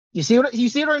in. You see what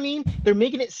I mean? They're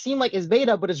making it seem like it's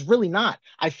beta, but it's really not.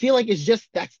 I feel like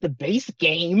that's the base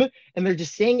game, and they're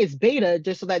just saying it's beta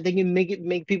just so that they can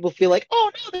make people feel like,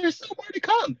 oh no, there's so more to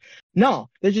come. No,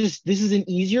 this is an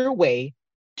easier way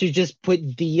to just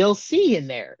put DLC in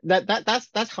there.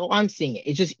 That's how I'm seeing it.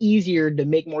 It's just easier to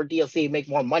make more DLC, make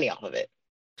more money off of it.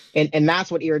 And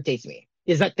that's what irritates me,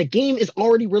 is that the game is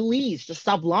already released. Just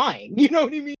stop lying. You know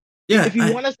what I mean? Yeah. If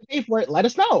you want us to pay for it, let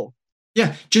us know.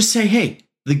 Yeah, just say, hey,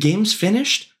 the game's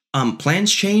finished.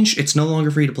 Plans changed. It's no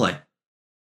longer free to play.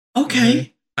 Okay.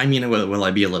 Mm-hmm. I mean, will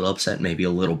I be a little upset? Maybe a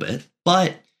little bit,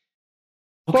 but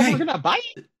okay. But we're gonna buy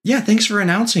it. Yeah, thanks for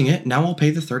announcing it. Now I'll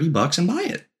pay the $30 and buy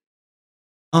it.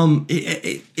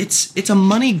 It's a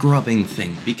money grubbing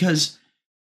thing, because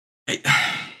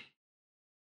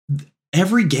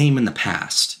every game in the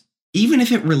past, even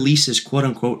if it releases quote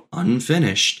unquote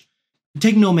unfinished,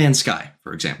 take No Man's Sky,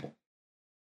 for example.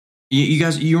 You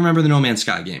guys, you remember the No Man's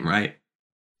Sky game, right?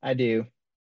 I do.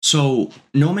 So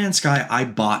No Man's Sky, I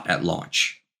bought at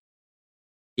launch.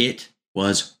 It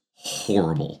was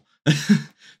horrible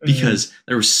because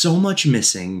there was so much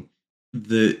missing,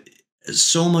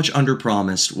 so much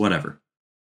underpromised, whatever.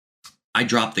 I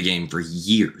dropped the game for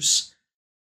years.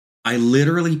 I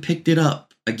literally picked it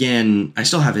up again. I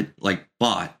still have it like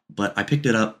bought, but I picked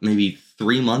it up maybe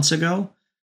 3 months ago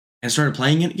and started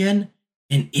playing it again.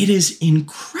 And it is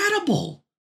incredible.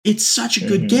 It's such a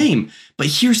good game. But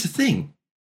here's the thing.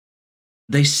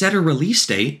 They set a release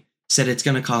date, said it's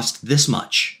going to cost this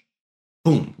much.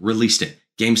 Boom, released it.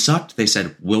 Game sucked. They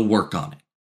said, we'll work on it.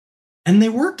 And they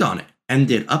worked on it and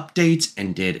did updates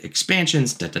and did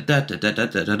expansions,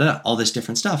 all this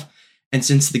different stuff. And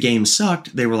since the game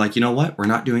sucked, they were like, you know what? We're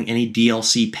not doing any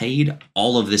DLC paid.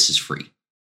 All of this is free.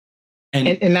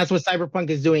 And that's what Cyberpunk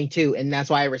is doing too. And that's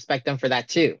why I respect them for that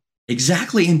too.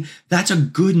 Exactly, and that's a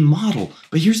good model.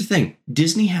 But here's the thing,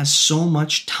 Disney has so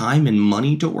much time and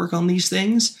money to work on these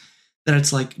things that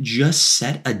it's like, just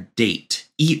set a date,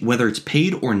 whether it's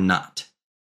paid or not.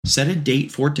 Set a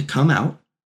date for it to come out,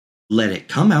 let it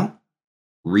come out,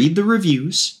 read the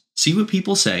reviews, see what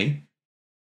people say,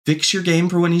 fix your game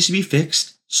for what needs to be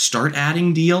fixed, start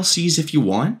adding DLCs if you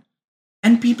want,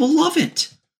 and people love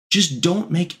it. Just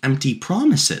don't make empty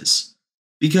promises.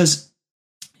 Because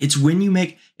it's when you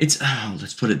make,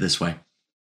 let's put it this way.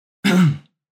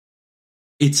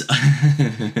 It's,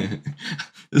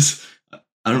 this,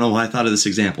 I don't know why I thought of this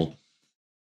example.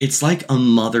 It's like a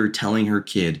mother telling her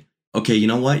kid, okay, you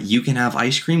know what? You can have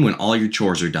ice cream when all your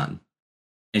chores are done.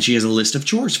 And she has a list of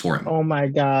chores for him. Oh my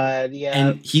God, yeah.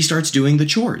 And he starts doing the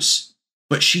chores.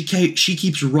 But she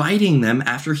keeps writing them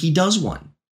after he does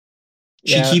one.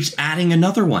 She keeps adding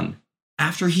another one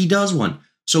after he does one.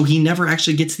 So he never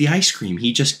actually gets the ice cream.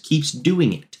 He just keeps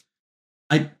doing it.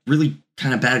 Really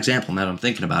kind of bad example now that I'm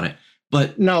thinking about it.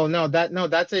 But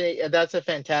that's a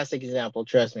fantastic example,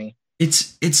 trust me.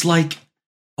 It's like,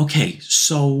 okay,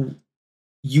 so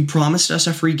you promised us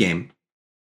a free game,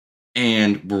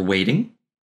 and we're waiting,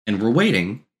 and we're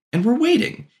waiting, and we're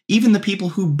waiting. Even the people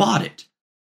who bought it,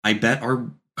 I bet, are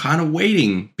kind of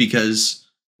waiting, because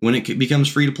when it becomes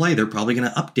free to play, they're probably going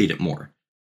to update it more.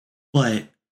 But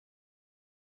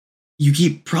you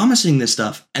keep promising this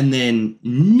stuff, and then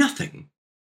nothing.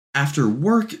 After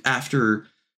work, after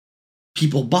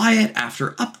people buy it,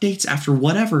 after updates, after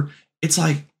whatever, it's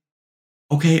like,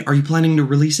 okay, are you planning to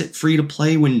release it free to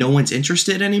play when no one's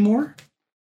interested anymore?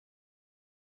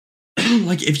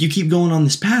 Like, if you keep going on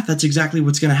this path, that's exactly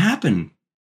what's going to happen.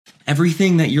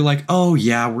 Everything that you're like, oh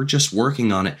yeah, we're just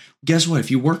working on it. Guess what? If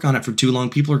you work on it for too long,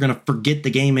 people are going to forget the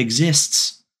game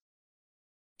exists.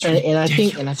 And I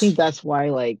think that's why,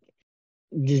 like,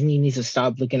 Disney needs to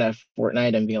stop looking at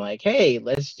Fortnite and be like, hey,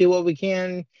 let's do what we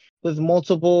can with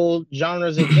multiple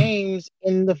genres of games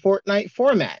in the Fortnite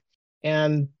format.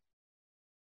 And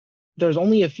there's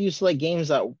only a few select games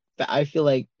that I feel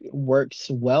like works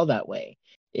well that way.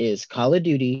 Is Call of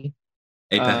Duty,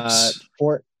 Apex,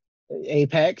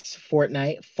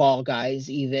 Fortnite, Fall Guys,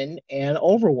 even, and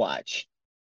Overwatch.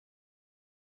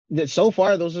 That so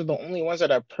far, those are the only ones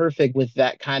that are perfect with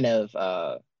that kind of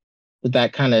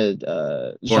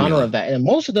genre of that. And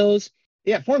most of those,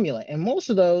 formula. And most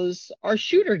of those are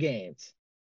shooter games.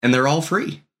 And they're all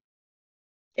free.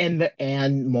 And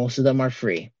most of them are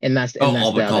free. And that's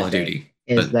all but Call of Duty.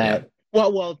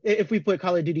 Well, if we put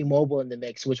Call of Duty Mobile in the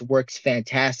mix, which works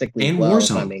fantastically, and well,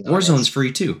 Warzone's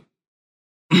free too.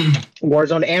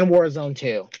 Warzone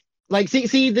 2. Like,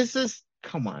 see, this is,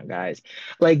 come on, guys.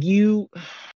 Like, come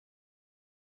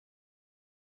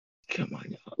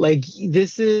on, like,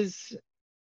 this is,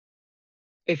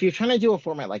 if you're trying to do a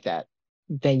format like that,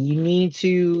 then you need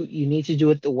to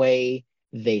do it the way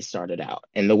they started out.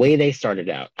 And the way they started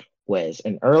out was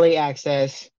an early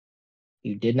access.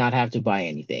 You did not have to buy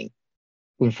anything.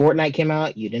 When Fortnite came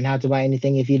out, you didn't have to buy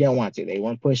anything if you didn't want to. They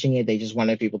weren't pushing it. They just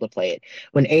wanted people to play it.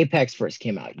 When Apex first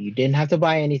came out, you didn't have to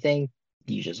buy anything.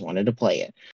 You just wanted to play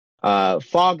it.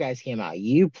 Fall Guys came out.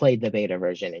 You played the beta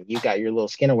version and you got your little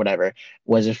skin or whatever.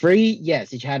 Was it free? Yes.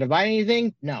 Did you have to buy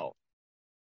anything? No.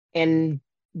 And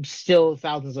still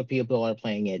thousands of people are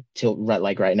playing it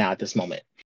right now at this moment.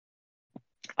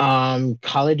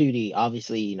 Call of Duty,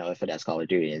 obviously, if it has Call of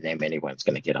Duty in the name, anyone's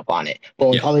going to get up on it. But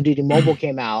when Call of Duty Mobile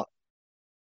came out,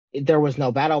 there was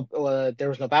no battle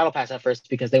pass at first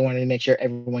because they wanted to make sure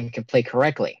everyone can play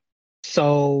correctly.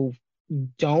 So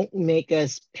don't make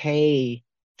us pay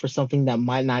for something that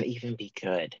might not even be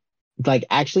good. Like,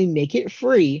 actually make it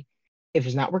free. If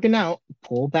it's not working out,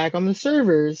 pull back on the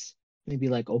servers and be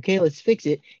like, okay, let's fix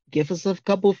it. Give us a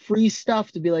couple free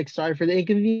stuff to be like, sorry for the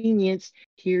inconvenience.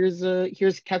 Here's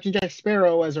Captain Jack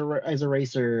Sparrow as a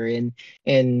racer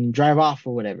and drive off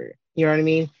or whatever. You know what I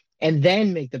mean? And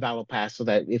then make the battle pass so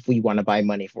that if we want to buy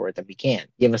money for it, then we can.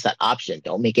 Give us that option.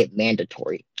 Don't make it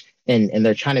mandatory. And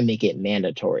they're trying to make it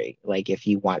mandatory. Like, if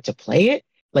you want to play it,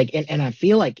 like, and I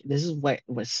feel like this is what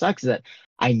sucks, is that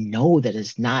I know that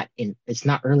it's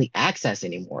not early access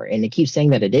anymore. And it keeps saying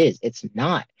that it is. It's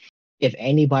not. If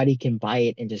anybody can buy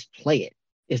it and just play it,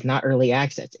 it's not early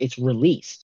access. It's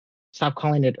released. Stop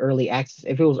calling it early access.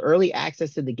 If it was early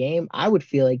access to the game, I would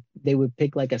feel like they would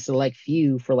pick like a select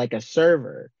few for like a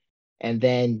server and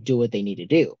then do what they need to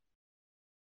do.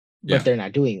 But they're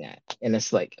not doing that. And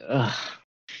it's like,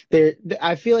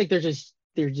 I feel like they're just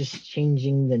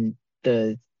changing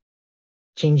the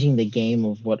game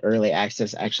of what early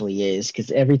access actually is. Because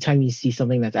every time you see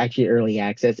something that's actually early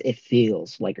access, it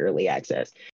feels like early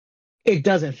access. It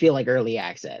doesn't feel like early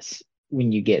access.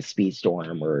 when you get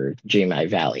Speedstorm or Dreamlight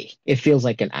Valley. It feels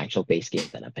like an actual base game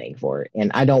that I'm paying for,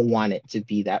 and I don't want it to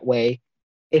be that way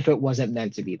if it wasn't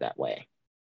meant to be that way.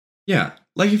 Yeah,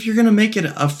 like if you're going to make it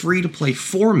a free-to-play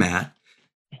format,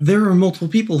 there are multiple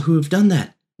people who have done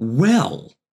that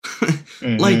well.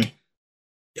 Like,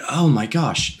 oh my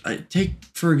gosh. Take,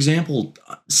 for example,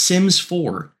 Sims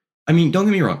 4. I mean, don't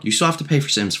get me wrong. You still have to pay for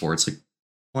Sims 4. It's like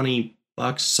 $20,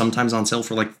 sometimes on sale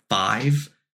for like $5.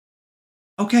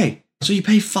 Okay, so you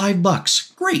pay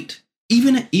 $5. Great.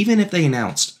 Even if they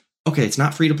announced, okay, it's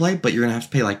not free to play, but you're going to have to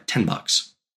pay like $10.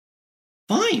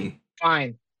 Fine.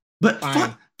 But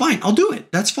fine, I'll do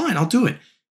it. That's fine, I'll do it.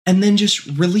 And then just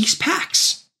release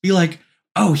packs. Be like,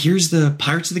 oh, here's the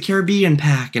Pirates of the Caribbean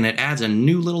pack, and it adds a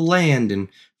new little land and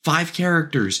 5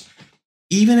 characters.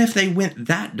 Even if they went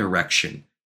that direction,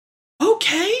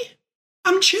 okay,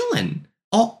 I'm chilling.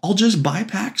 I'll just buy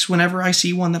packs whenever I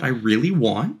see one that I really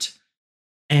want,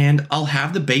 and I'll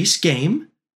have the base game,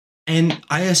 and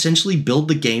I essentially build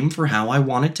the game for how I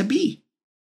want it to be.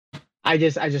 I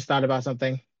just thought about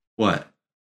something. What?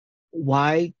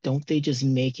 Why don't they just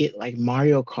make it like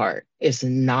Mario Kart? It's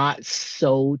not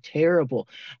so terrible.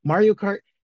 Mario Kart,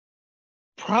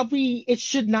 probably it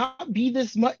should not be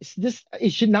this much. It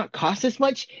should not cost this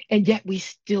much, and yet we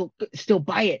still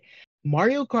buy it.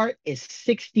 Mario Kart is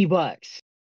 $60.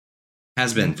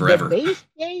 Has been forever. The base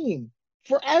game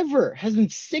forever has been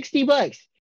 $60.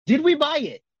 Did we buy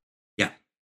it? Yeah.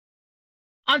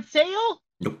 On sale?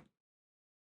 Nope.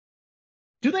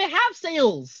 Do they have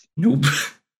sales? Nope.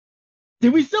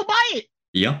 Did we still buy it?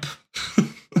 Yep.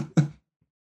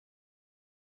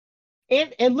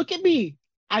 And look at me.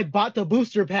 I bought the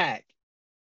booster pack.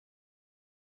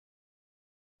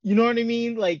 You know what I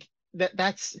mean? Like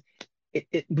that's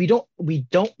it, we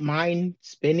don't mind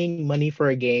spending money for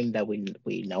a game that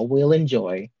we know we'll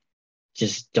enjoy.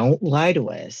 Just don't lie to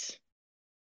us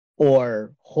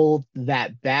or hold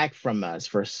that back from us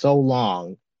for so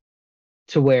long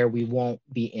to where we won't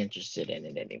be interested in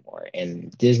it anymore.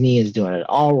 And Disney is doing it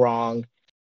all wrong.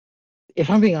 If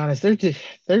I'm being honest,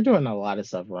 they're doing a lot of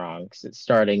stuff wrong.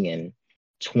 Starting in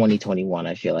 2021,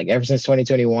 I feel like ever since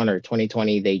 2021 or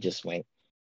 2020, they just went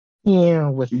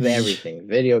with everything: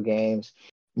 video games,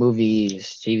 movies,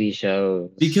 TV shows.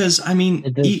 Because I mean,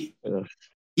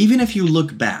 even if you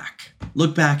look back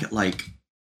at like,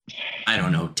 I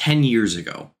don't know, 10 years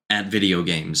ago at video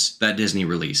games that Disney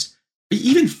released.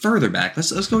 Even further back,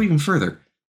 let's go even further.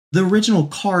 The original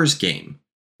Cars game,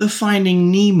 the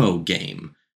Finding Nemo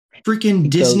game, freaking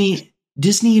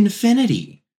Disney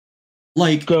Infinity,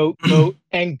 like Goat,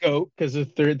 and Goat, because the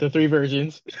 3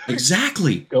 versions.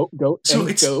 Exactly. Goat. So and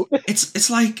it's Goat. it's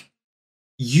like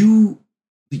you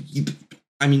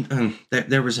I mean,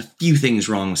 there was a few things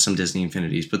wrong with some Disney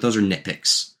Infinities, but those are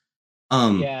nitpicks.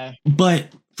 Yeah. But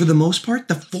for the most part,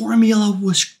 the formula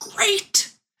was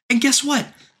great. And guess what?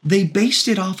 They based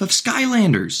it off of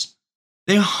Skylanders.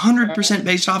 They 100%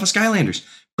 based off of Skylanders,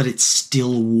 but it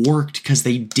still worked because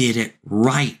they did it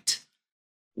right.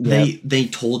 Yep. They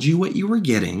told you what you were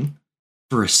getting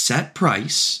for a set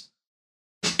price,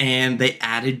 and they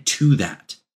added to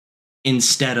that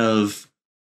instead of,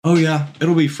 oh yeah,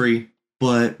 it'll be free,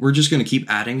 but we're just going to keep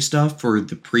adding stuff for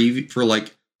for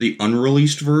like the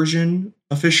unreleased version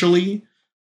officially,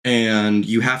 and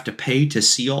you have to pay to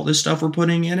see all this stuff we're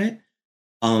putting in it.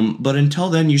 But until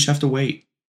then, you just have to wait.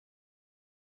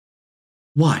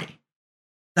 Why?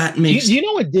 That makes. Do you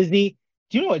know what Disney's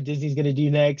gonna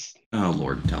do next? Oh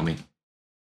Lord, tell me.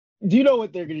 Do you know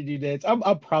what they're gonna do next?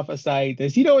 I'm prophesying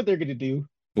this. You know what they're gonna do?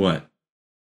 What?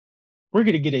 We're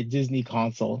gonna get a Disney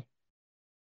console.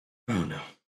 Oh no,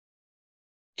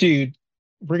 dude!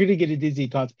 We're gonna get a Disney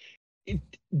console,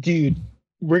 dude.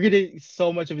 We're gonna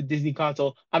so much of a Disney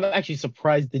console. I'm actually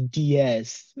surprised the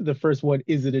DS, the first one,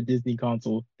 isn't a Disney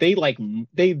console. They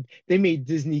made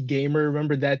Disney Gamer.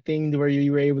 Remember that thing where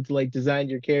you were able to like design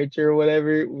your character or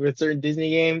whatever with certain Disney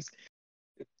games?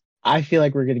 I feel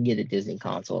like we're gonna get a Disney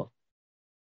console.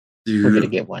 Dude, we're gonna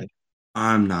get one.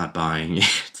 I'm not buying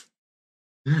it.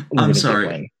 I'm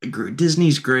sorry.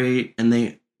 Disney's great,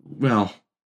 and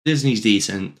Disney's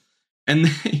decent, and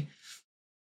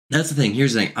that's the thing.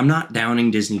 Here's the thing. I'm not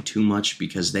downing Disney too much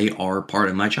because they are part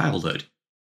of my childhood.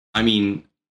 I mean,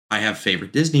 I have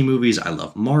favorite Disney movies. I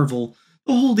love Marvel.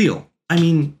 The whole deal. I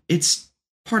mean, it's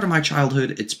part of my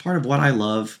childhood. It's part of what I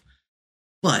love.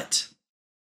 But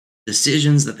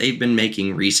decisions that they've been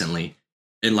making recently,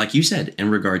 and like you said, in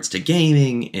regards to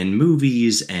gaming and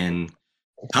movies and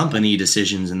company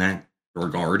decisions in that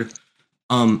regard,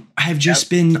 have just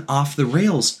been off the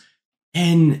rails.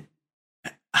 And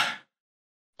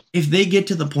if they get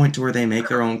to the point to where they make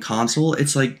their own console,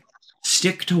 it's like,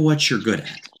 stick to what you're good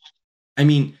at. I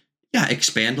mean, yeah,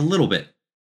 expand a little bit.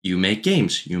 You make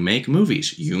games, you make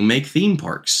movies, you make theme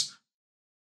parks.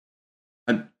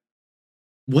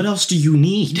 What else do you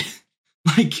need?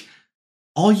 Like,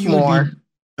 all you More.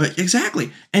 would be...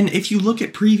 exactly. And if you look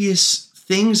at previous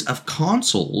things of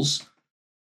consoles,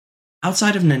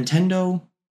 outside of Nintendo,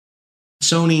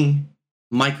 Sony,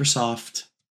 Microsoft,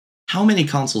 how many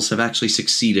consoles have actually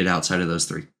succeeded outside of those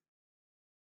three?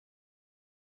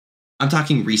 I'm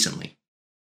talking recently.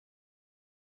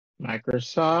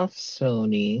 Microsoft,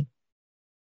 Sony,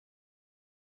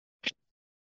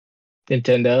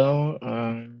 Nintendo,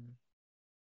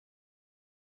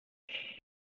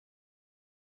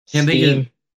 And Steam.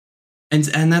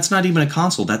 and that's not even a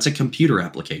console. That's a computer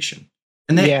application.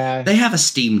 And they have a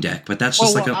Steam Deck, but that's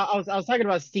just I was talking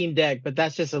about Steam Deck, but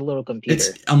that's just a little computer.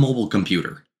 It's a mobile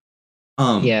computer.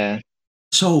 Yeah.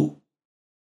 So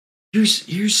here's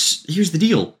the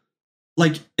deal.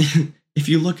 Like, if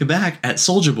you look back at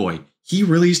Soulja Boy, he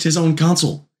released his own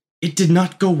console. It did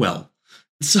not go well.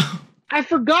 So I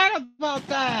forgot about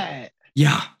that.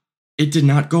 Yeah, it did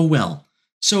not go well.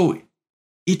 So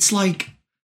it's like,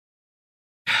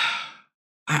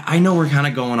 I know we're kind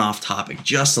of going off topic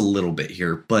just a little bit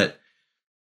here, but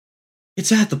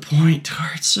it's at the point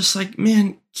where it's just like,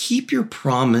 man, keep your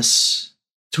promise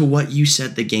to what you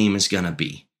said the game is gonna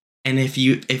be. And if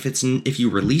you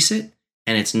release it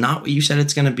and it's not what you said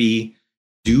it's gonna be,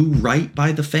 do right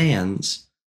by the fans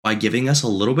by giving us a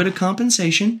little bit of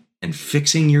compensation and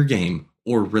fixing your game,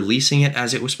 or releasing it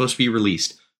as it was supposed to be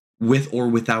released, with or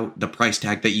without the price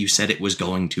tag that you said it was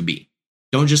going to be.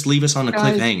 Don't just leave us on a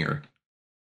cliffhanger.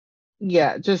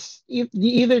 Yeah, just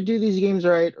either do these games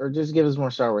right or just give us more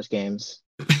Star Wars games.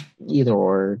 Either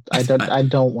or. I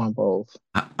don't want both.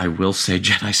 I will say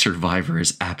Jedi Survivor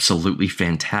is absolutely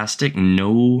fantastic.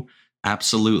 No,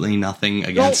 absolutely nothing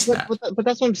against that. But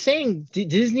that's what I'm saying.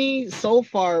 Disney so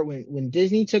far, when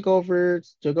Disney took over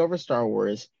Star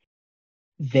Wars,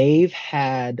 they've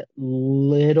had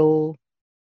little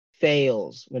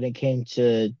fails when it came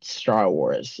to Star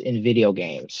Wars in video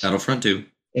games. Battlefront 2.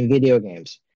 In video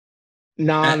games. At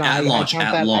launch.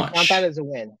 I count that as a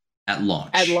win. At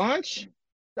launch. At launch?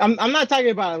 I'm not talking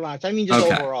about at launch. I mean just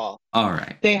overall. All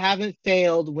right. They haven't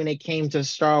failed when it came to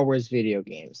Star Wars video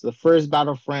games. The first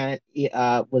Battlefront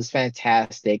was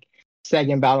fantastic.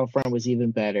 Second Battlefront was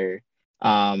even better.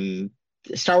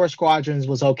 Star Wars Squadrons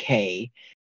was okay.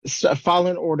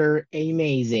 Fallen Order,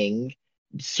 amazing.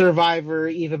 Survivor,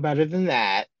 even better than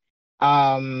that.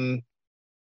 I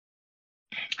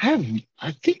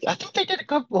think they did a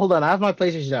couple. Hold on, I have my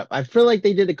PlayStation up. I feel like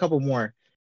they did a couple more.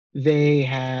 They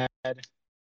had,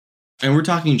 and we're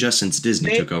talking just since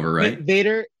Disney took over, right?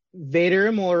 Vader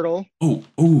Immortal.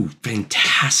 Oh,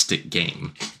 fantastic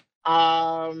game.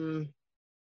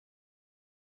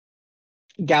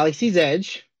 Galaxy's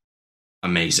Edge.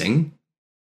 Amazing.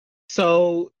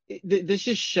 So this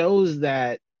just shows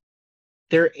that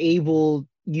they're able.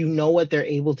 You know what they're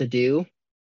able to do.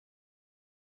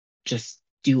 Just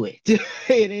do it. And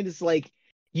it's like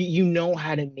you know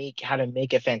how to make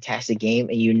a fantastic game,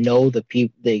 and you know the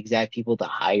exact people to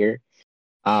hire.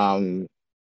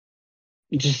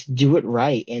 Just do it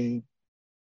right, and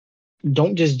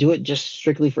don't just do it just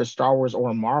strictly for Star Wars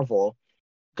or Marvel,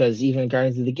 because even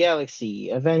Guardians of the Galaxy,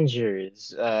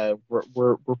 Avengers,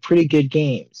 were pretty good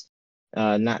games.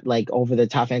 Not like over the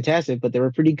top fantastic, but they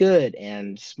were pretty good.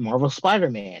 And Marvel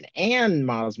Spider-Man and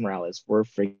Miles Morales were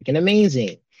freaking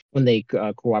amazing when they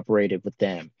cooperated with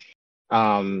them.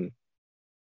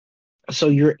 So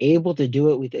you're able to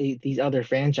do it with these other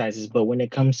franchises, but when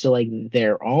it comes to like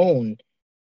their own,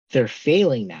 they're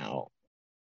failing now.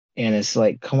 And it's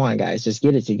like, come on, guys, just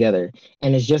get it together.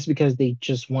 And it's just because they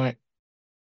want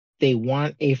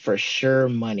a for sure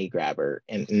money grabber.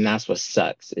 And that's what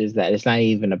sucks, is that it's not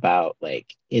even about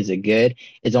like, is it good?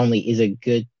 It's only, is it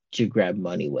good to grab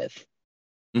money with?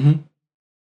 Mm-hmm.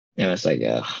 And it's like,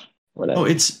 whatever. Oh,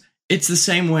 it's the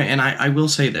same way. And I will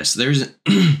say this, there's,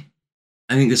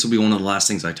 I think this will be one of the last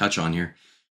things I touch on here.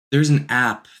 There's an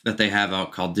app that they have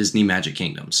out called Disney Magic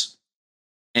Kingdoms.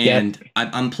 And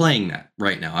yep. I'm playing that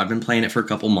right now. I've been playing it for a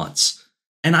couple months.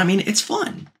 And I mean, it's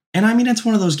fun. And I mean, it's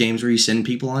one of those games where you send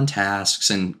people on tasks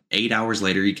and 8 hours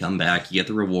later you come back, you get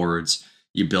the rewards,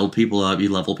 you build people up, you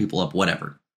level people up,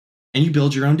 whatever. And you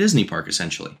build your own Disney park,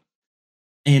 essentially.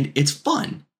 And it's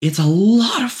fun. It's a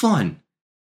lot of fun.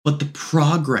 But the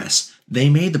progress, they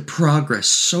made the progress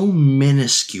so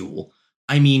minuscule.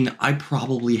 I mean, I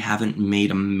probably haven't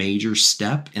made a major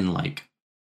step in like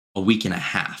a week and a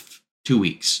half, 2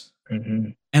 weeks. Mm-hmm.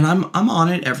 And I'm on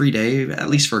it every day, at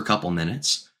least for a couple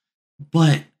minutes.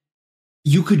 But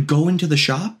you could go into the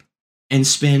shop and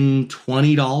spend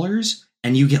 $20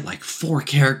 and you get like 4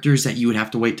 characters that you would have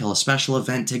to wait till a special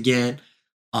event to get.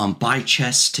 Buy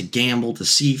chests to gamble to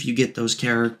see if you get those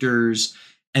characters.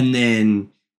 And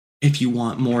then if you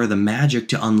want more of the magic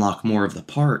to unlock more of the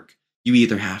park, you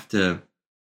either have to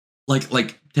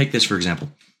like take this for example.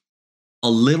 A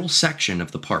little section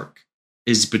of the park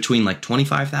is between like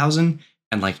 25,000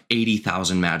 and like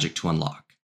 80,000 magic to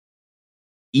unlock.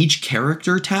 Each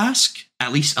character task,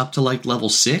 at least up to like level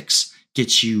 6,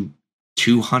 gets you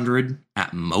 200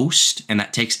 at most, and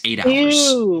that takes 8 hours.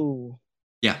 Ew.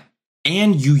 Yeah.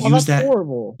 And you use that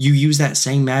horrible. You use that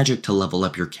same magic to level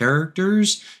up your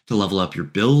characters, to level up your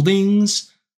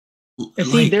buildings. And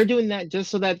see, they're doing that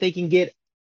just so that they can get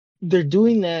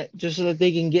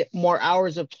more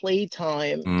hours of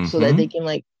playtime, so that they can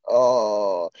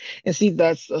and see,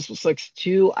 that's what sucks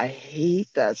too. I hate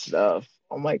that stuff.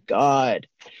 Oh my god.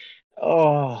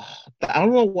 Oh, I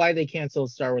don't know why they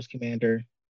canceled Star Wars Commander.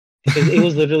 Because it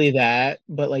was literally that,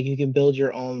 but like you can build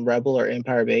your own Rebel or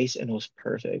Empire base, and it was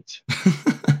perfect.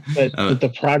 But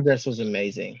the progress was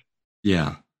amazing.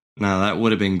 Yeah, no, that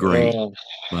would have been great,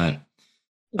 but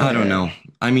I don't know.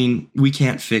 I mean, we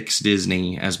can't fix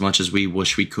Disney as much as we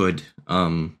wish we could.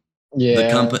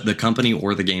 The company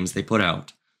or the games they put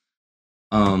out.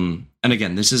 And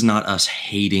again, this is not us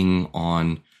hating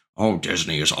on,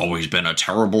 Disney has always been a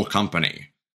terrible company.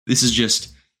 This is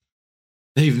just,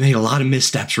 they've made a lot of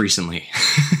missteps recently.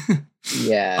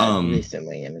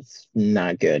 Recently, and it's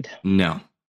not good. No.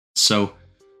 So,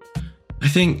 I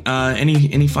think,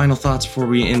 any final thoughts before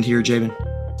we end here, Jabin?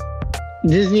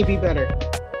 Disney be better.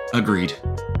 Agreed.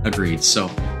 So,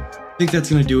 I think that's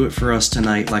going to do it for us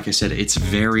tonight. Like I said, it's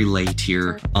very late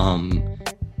here.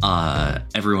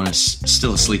 Everyone is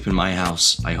still asleep in my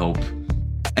house, I hope.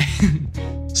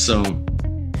 So,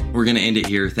 we're going to end it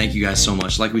here. Thank you guys so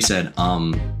much. Like we said,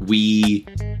 we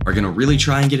are going to really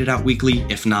try and get it out weekly.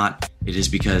 If not, it is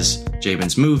because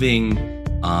Jabin's moving.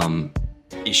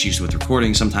 Issues with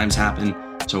recording sometimes happen.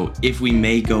 So if we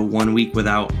may go 1 week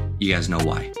without, you guys know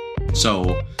why.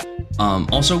 So,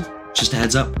 also, just a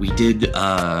heads up, we did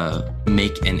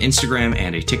make an Instagram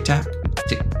and a TikTok.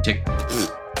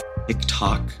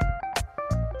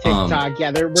 TikTok,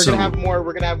 yeah. We're gonna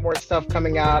have more stuff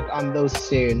coming out on those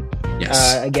soon.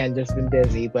 Yes. Again, just been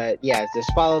busy, but yeah,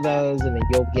 just follow those, and then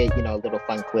you'll get little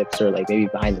fun clips or like maybe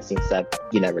behind the scenes stuff.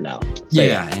 You never know. So,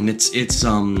 and it's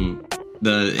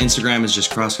the Instagram is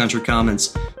just cross country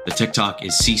comments. The TikTok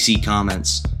is CC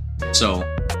comments. So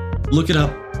look it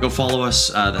up. Go follow us.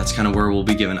 That's kind of where we'll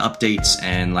be giving updates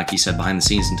and, like you said, behind the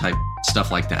scenes and type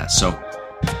stuff like that. So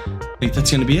I think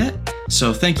that's going to be it.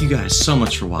 So thank you guys so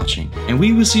much for watching, and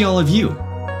we will see all of you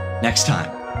next time.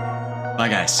 Bye,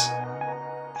 guys.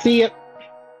 See ya.